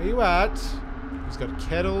 Where you at? He's got a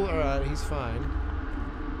kettle. Alright, he's fine.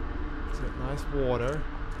 He's got nice water.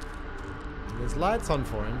 And there's lights on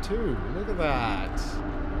for him too. Look at that.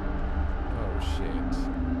 Oh shit.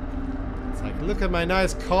 It's like, look at my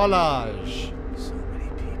nice collage. So many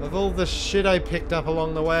people. Of all the shit I picked up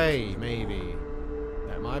along the way, maybe.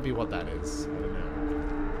 That might be what that is. I don't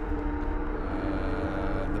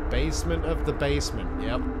know. The basement of the basement.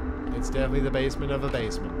 Yep. It's definitely the basement of a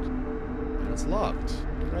basement. And it's locked.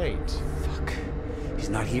 Great. Fuck. He's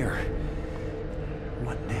not here.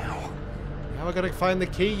 What now? Now I gotta find the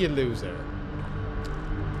key, you loser.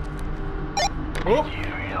 Oh. You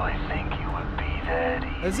really think you would be that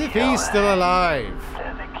easy? As if he's still alive.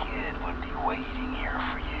 That the kid would be waiting here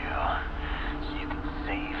for you. So you can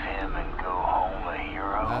save him and go home a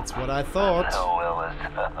hero. That's what I thought. No, Willis.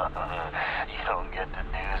 You don't get to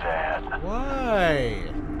do that. Why?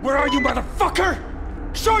 Where are you, motherfucker?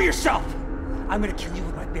 Show yourself! I'm gonna kill you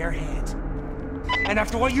with my bare hands. And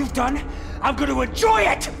after what you've done, I'm gonna enjoy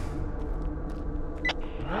it!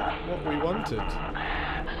 Not what we wanted.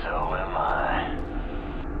 So am I.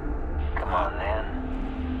 Come on then.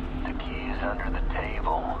 The key's under the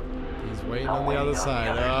table. He's waiting on the other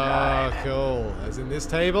side. Oh, cool. As in this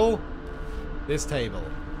table? This table.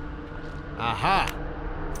 Aha!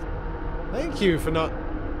 Thank you for not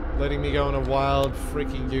letting me go on a wild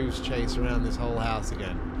freaking goose chase around this whole house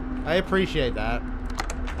again. I appreciate that.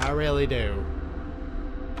 I really do.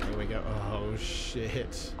 Here we go. Oh,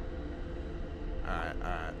 shit. Alright,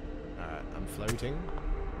 alright. Alright, I'm floating.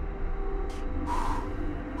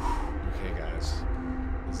 Okay, guys.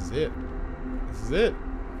 This is it. This is it.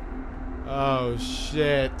 Oh,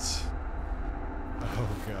 shit. Oh,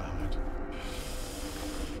 God.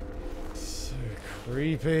 So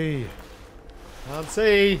creepy. Can't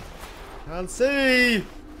see. Can't see.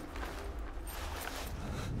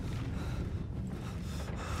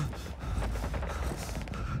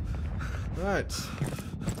 Right.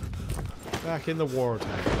 Back in the war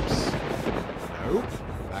tanks. Nope.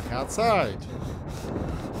 Back outside.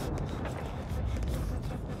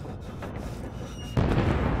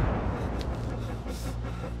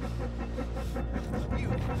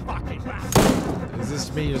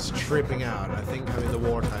 just me just tripping out. I think I'm in the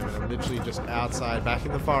wartime and I'm literally just outside, back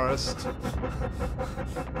in the forest.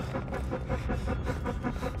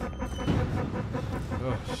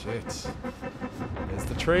 Oh, shit. There's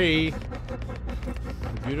the tree.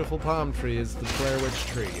 The beautiful palm tree is the Blair Witch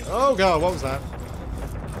tree. Oh, God, what was that?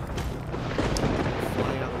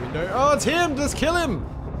 Flying out the window. Oh, it's him! Just kill him!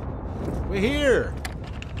 We're here!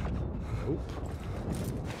 Nope.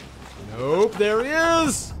 Nope, there he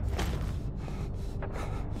is!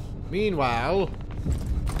 Meanwhile,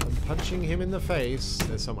 I'm punching him in the face.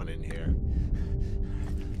 There's someone in here.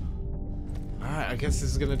 Alright, I guess this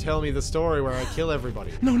is gonna tell me the story where I kill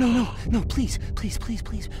everybody. No, no, no, no, please, please, please,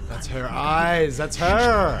 please. That's her eyes, that's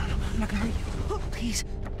her! No, I'm not gonna hurt you. Please,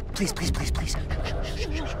 please, please, please, please. Shh.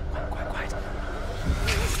 Quiet.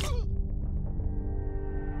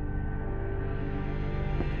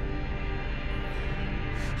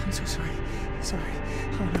 I'm so sorry. Sorry.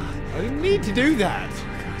 Oh, no. I didn't need to do that. Oh,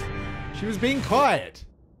 God. She was being quiet.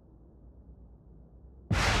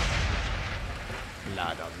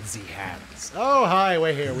 Blood on the hands. Oh, hi,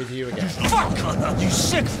 we're here with you again. Fuck! You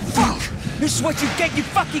sick fuck! This is what you get, you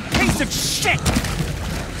fucking piece of shit!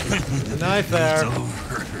 The knife there. It's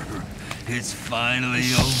over. It's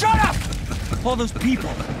finally over. Shut up! All those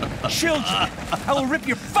people, children, I will rip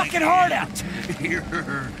your fucking heart out! Here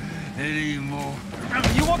anymore.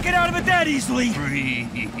 You won't get out of it that easily! Breathe.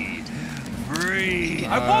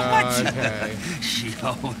 I won't let you! Okay. She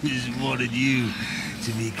always wanted you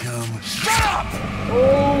to become... Shut up!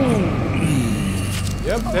 Oh!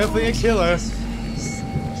 Yep, definitely a killer.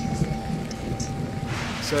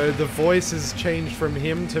 So the voice has changed from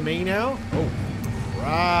him to me now? Oh,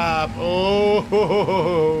 crap.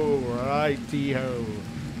 Oh, righty-ho.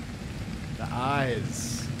 The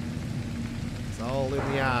eyes. It's all in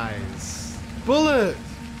the eyes. Bullet!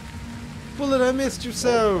 Bullet, I missed you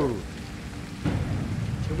so!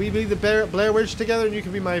 Can we be the Blair Witch together and you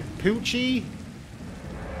can be my Poochie?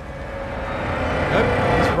 Nope,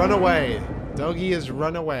 he's run away. Doggy has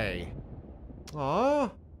run away. Aww.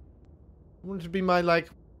 I wanted to be my, like,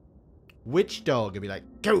 witch dog and be like,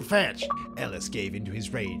 go fetch! Ellis gave into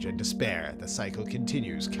his rage and despair. The cycle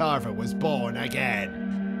continues. Carver was born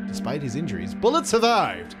again. Despite his injuries, Bullet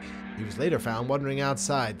survived. He was later found wandering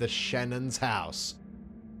outside the Shannon's house.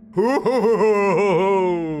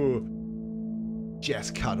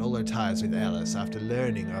 Jess cut all her ties with Ellis after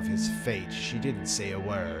learning of his fate. She didn't say a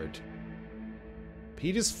word.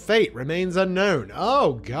 Peter's fate remains unknown.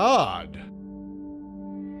 Oh, God.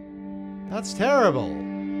 That's terrible.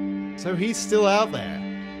 So he's still out there.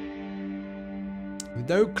 With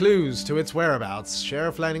no clues to its whereabouts,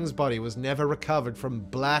 Sheriff Lanning's body was never recovered from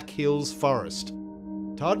Black Hills Forest.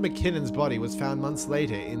 Todd McKinnon's body was found months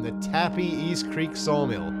later in the Tappy East Creek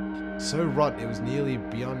sawmill. So rotten it was nearly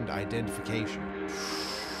beyond identification.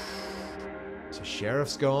 So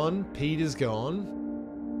Sheriff's gone, Peter's gone.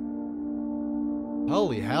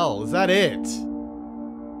 Holy hell, is that it?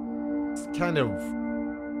 It's kind of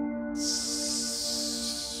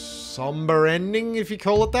somber ending, if you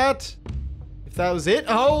call it that. If that was it,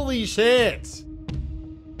 holy shit!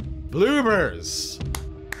 Bloopers!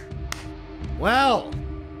 Well,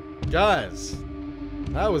 guys,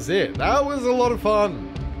 that was it. That was a lot of fun.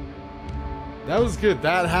 That was good.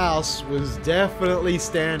 That house was definitely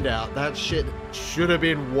standout. That shit should have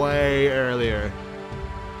been way earlier.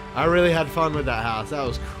 I really had fun with that house. That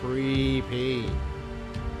was creepy.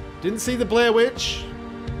 Didn't see the Blair Witch,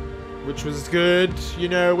 which was good. You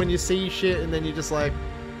know, when you see shit and then you're just like,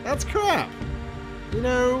 that's crap. You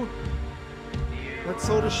know, that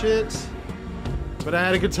sort of shit. But I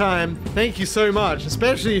had a good time. Thank you so much,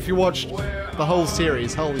 especially if you watched the whole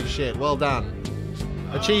series. Holy shit, well done.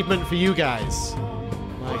 Achievement for you guys.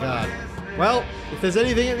 My God. Well, if there's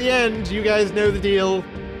anything at the end, you guys know the deal.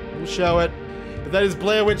 We'll show it. But that is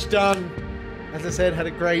Blair Witch done. As I said, had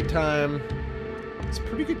a great time. It's a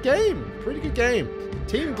pretty good game. Pretty good game.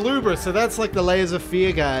 Team Bloober, so that's like the Layers of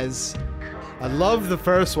Fear guys. I love the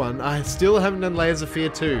first one. I still haven't done Layers of Fear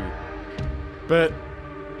 2. But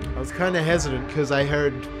I was kind of hesitant because I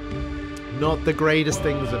heard not the greatest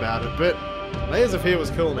things about it. But Layers of Fear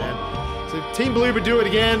was cool, man. So Team Bloober, do it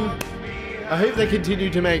again. I hope they continue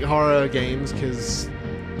to make horror games because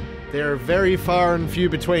they're very far and few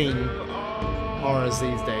between horrors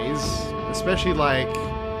these days. Especially like,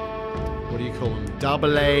 what do you call them?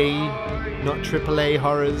 AA, not AAA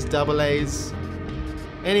horrors, AAs.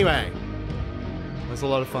 Anyway, that's a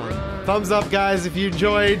lot of fun. Thumbs up, guys, if you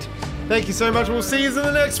enjoyed. Thank you so much. We'll see you in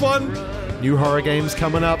the next one. New horror games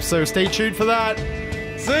coming up, so stay tuned for that.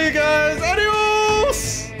 See you guys.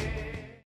 Adios!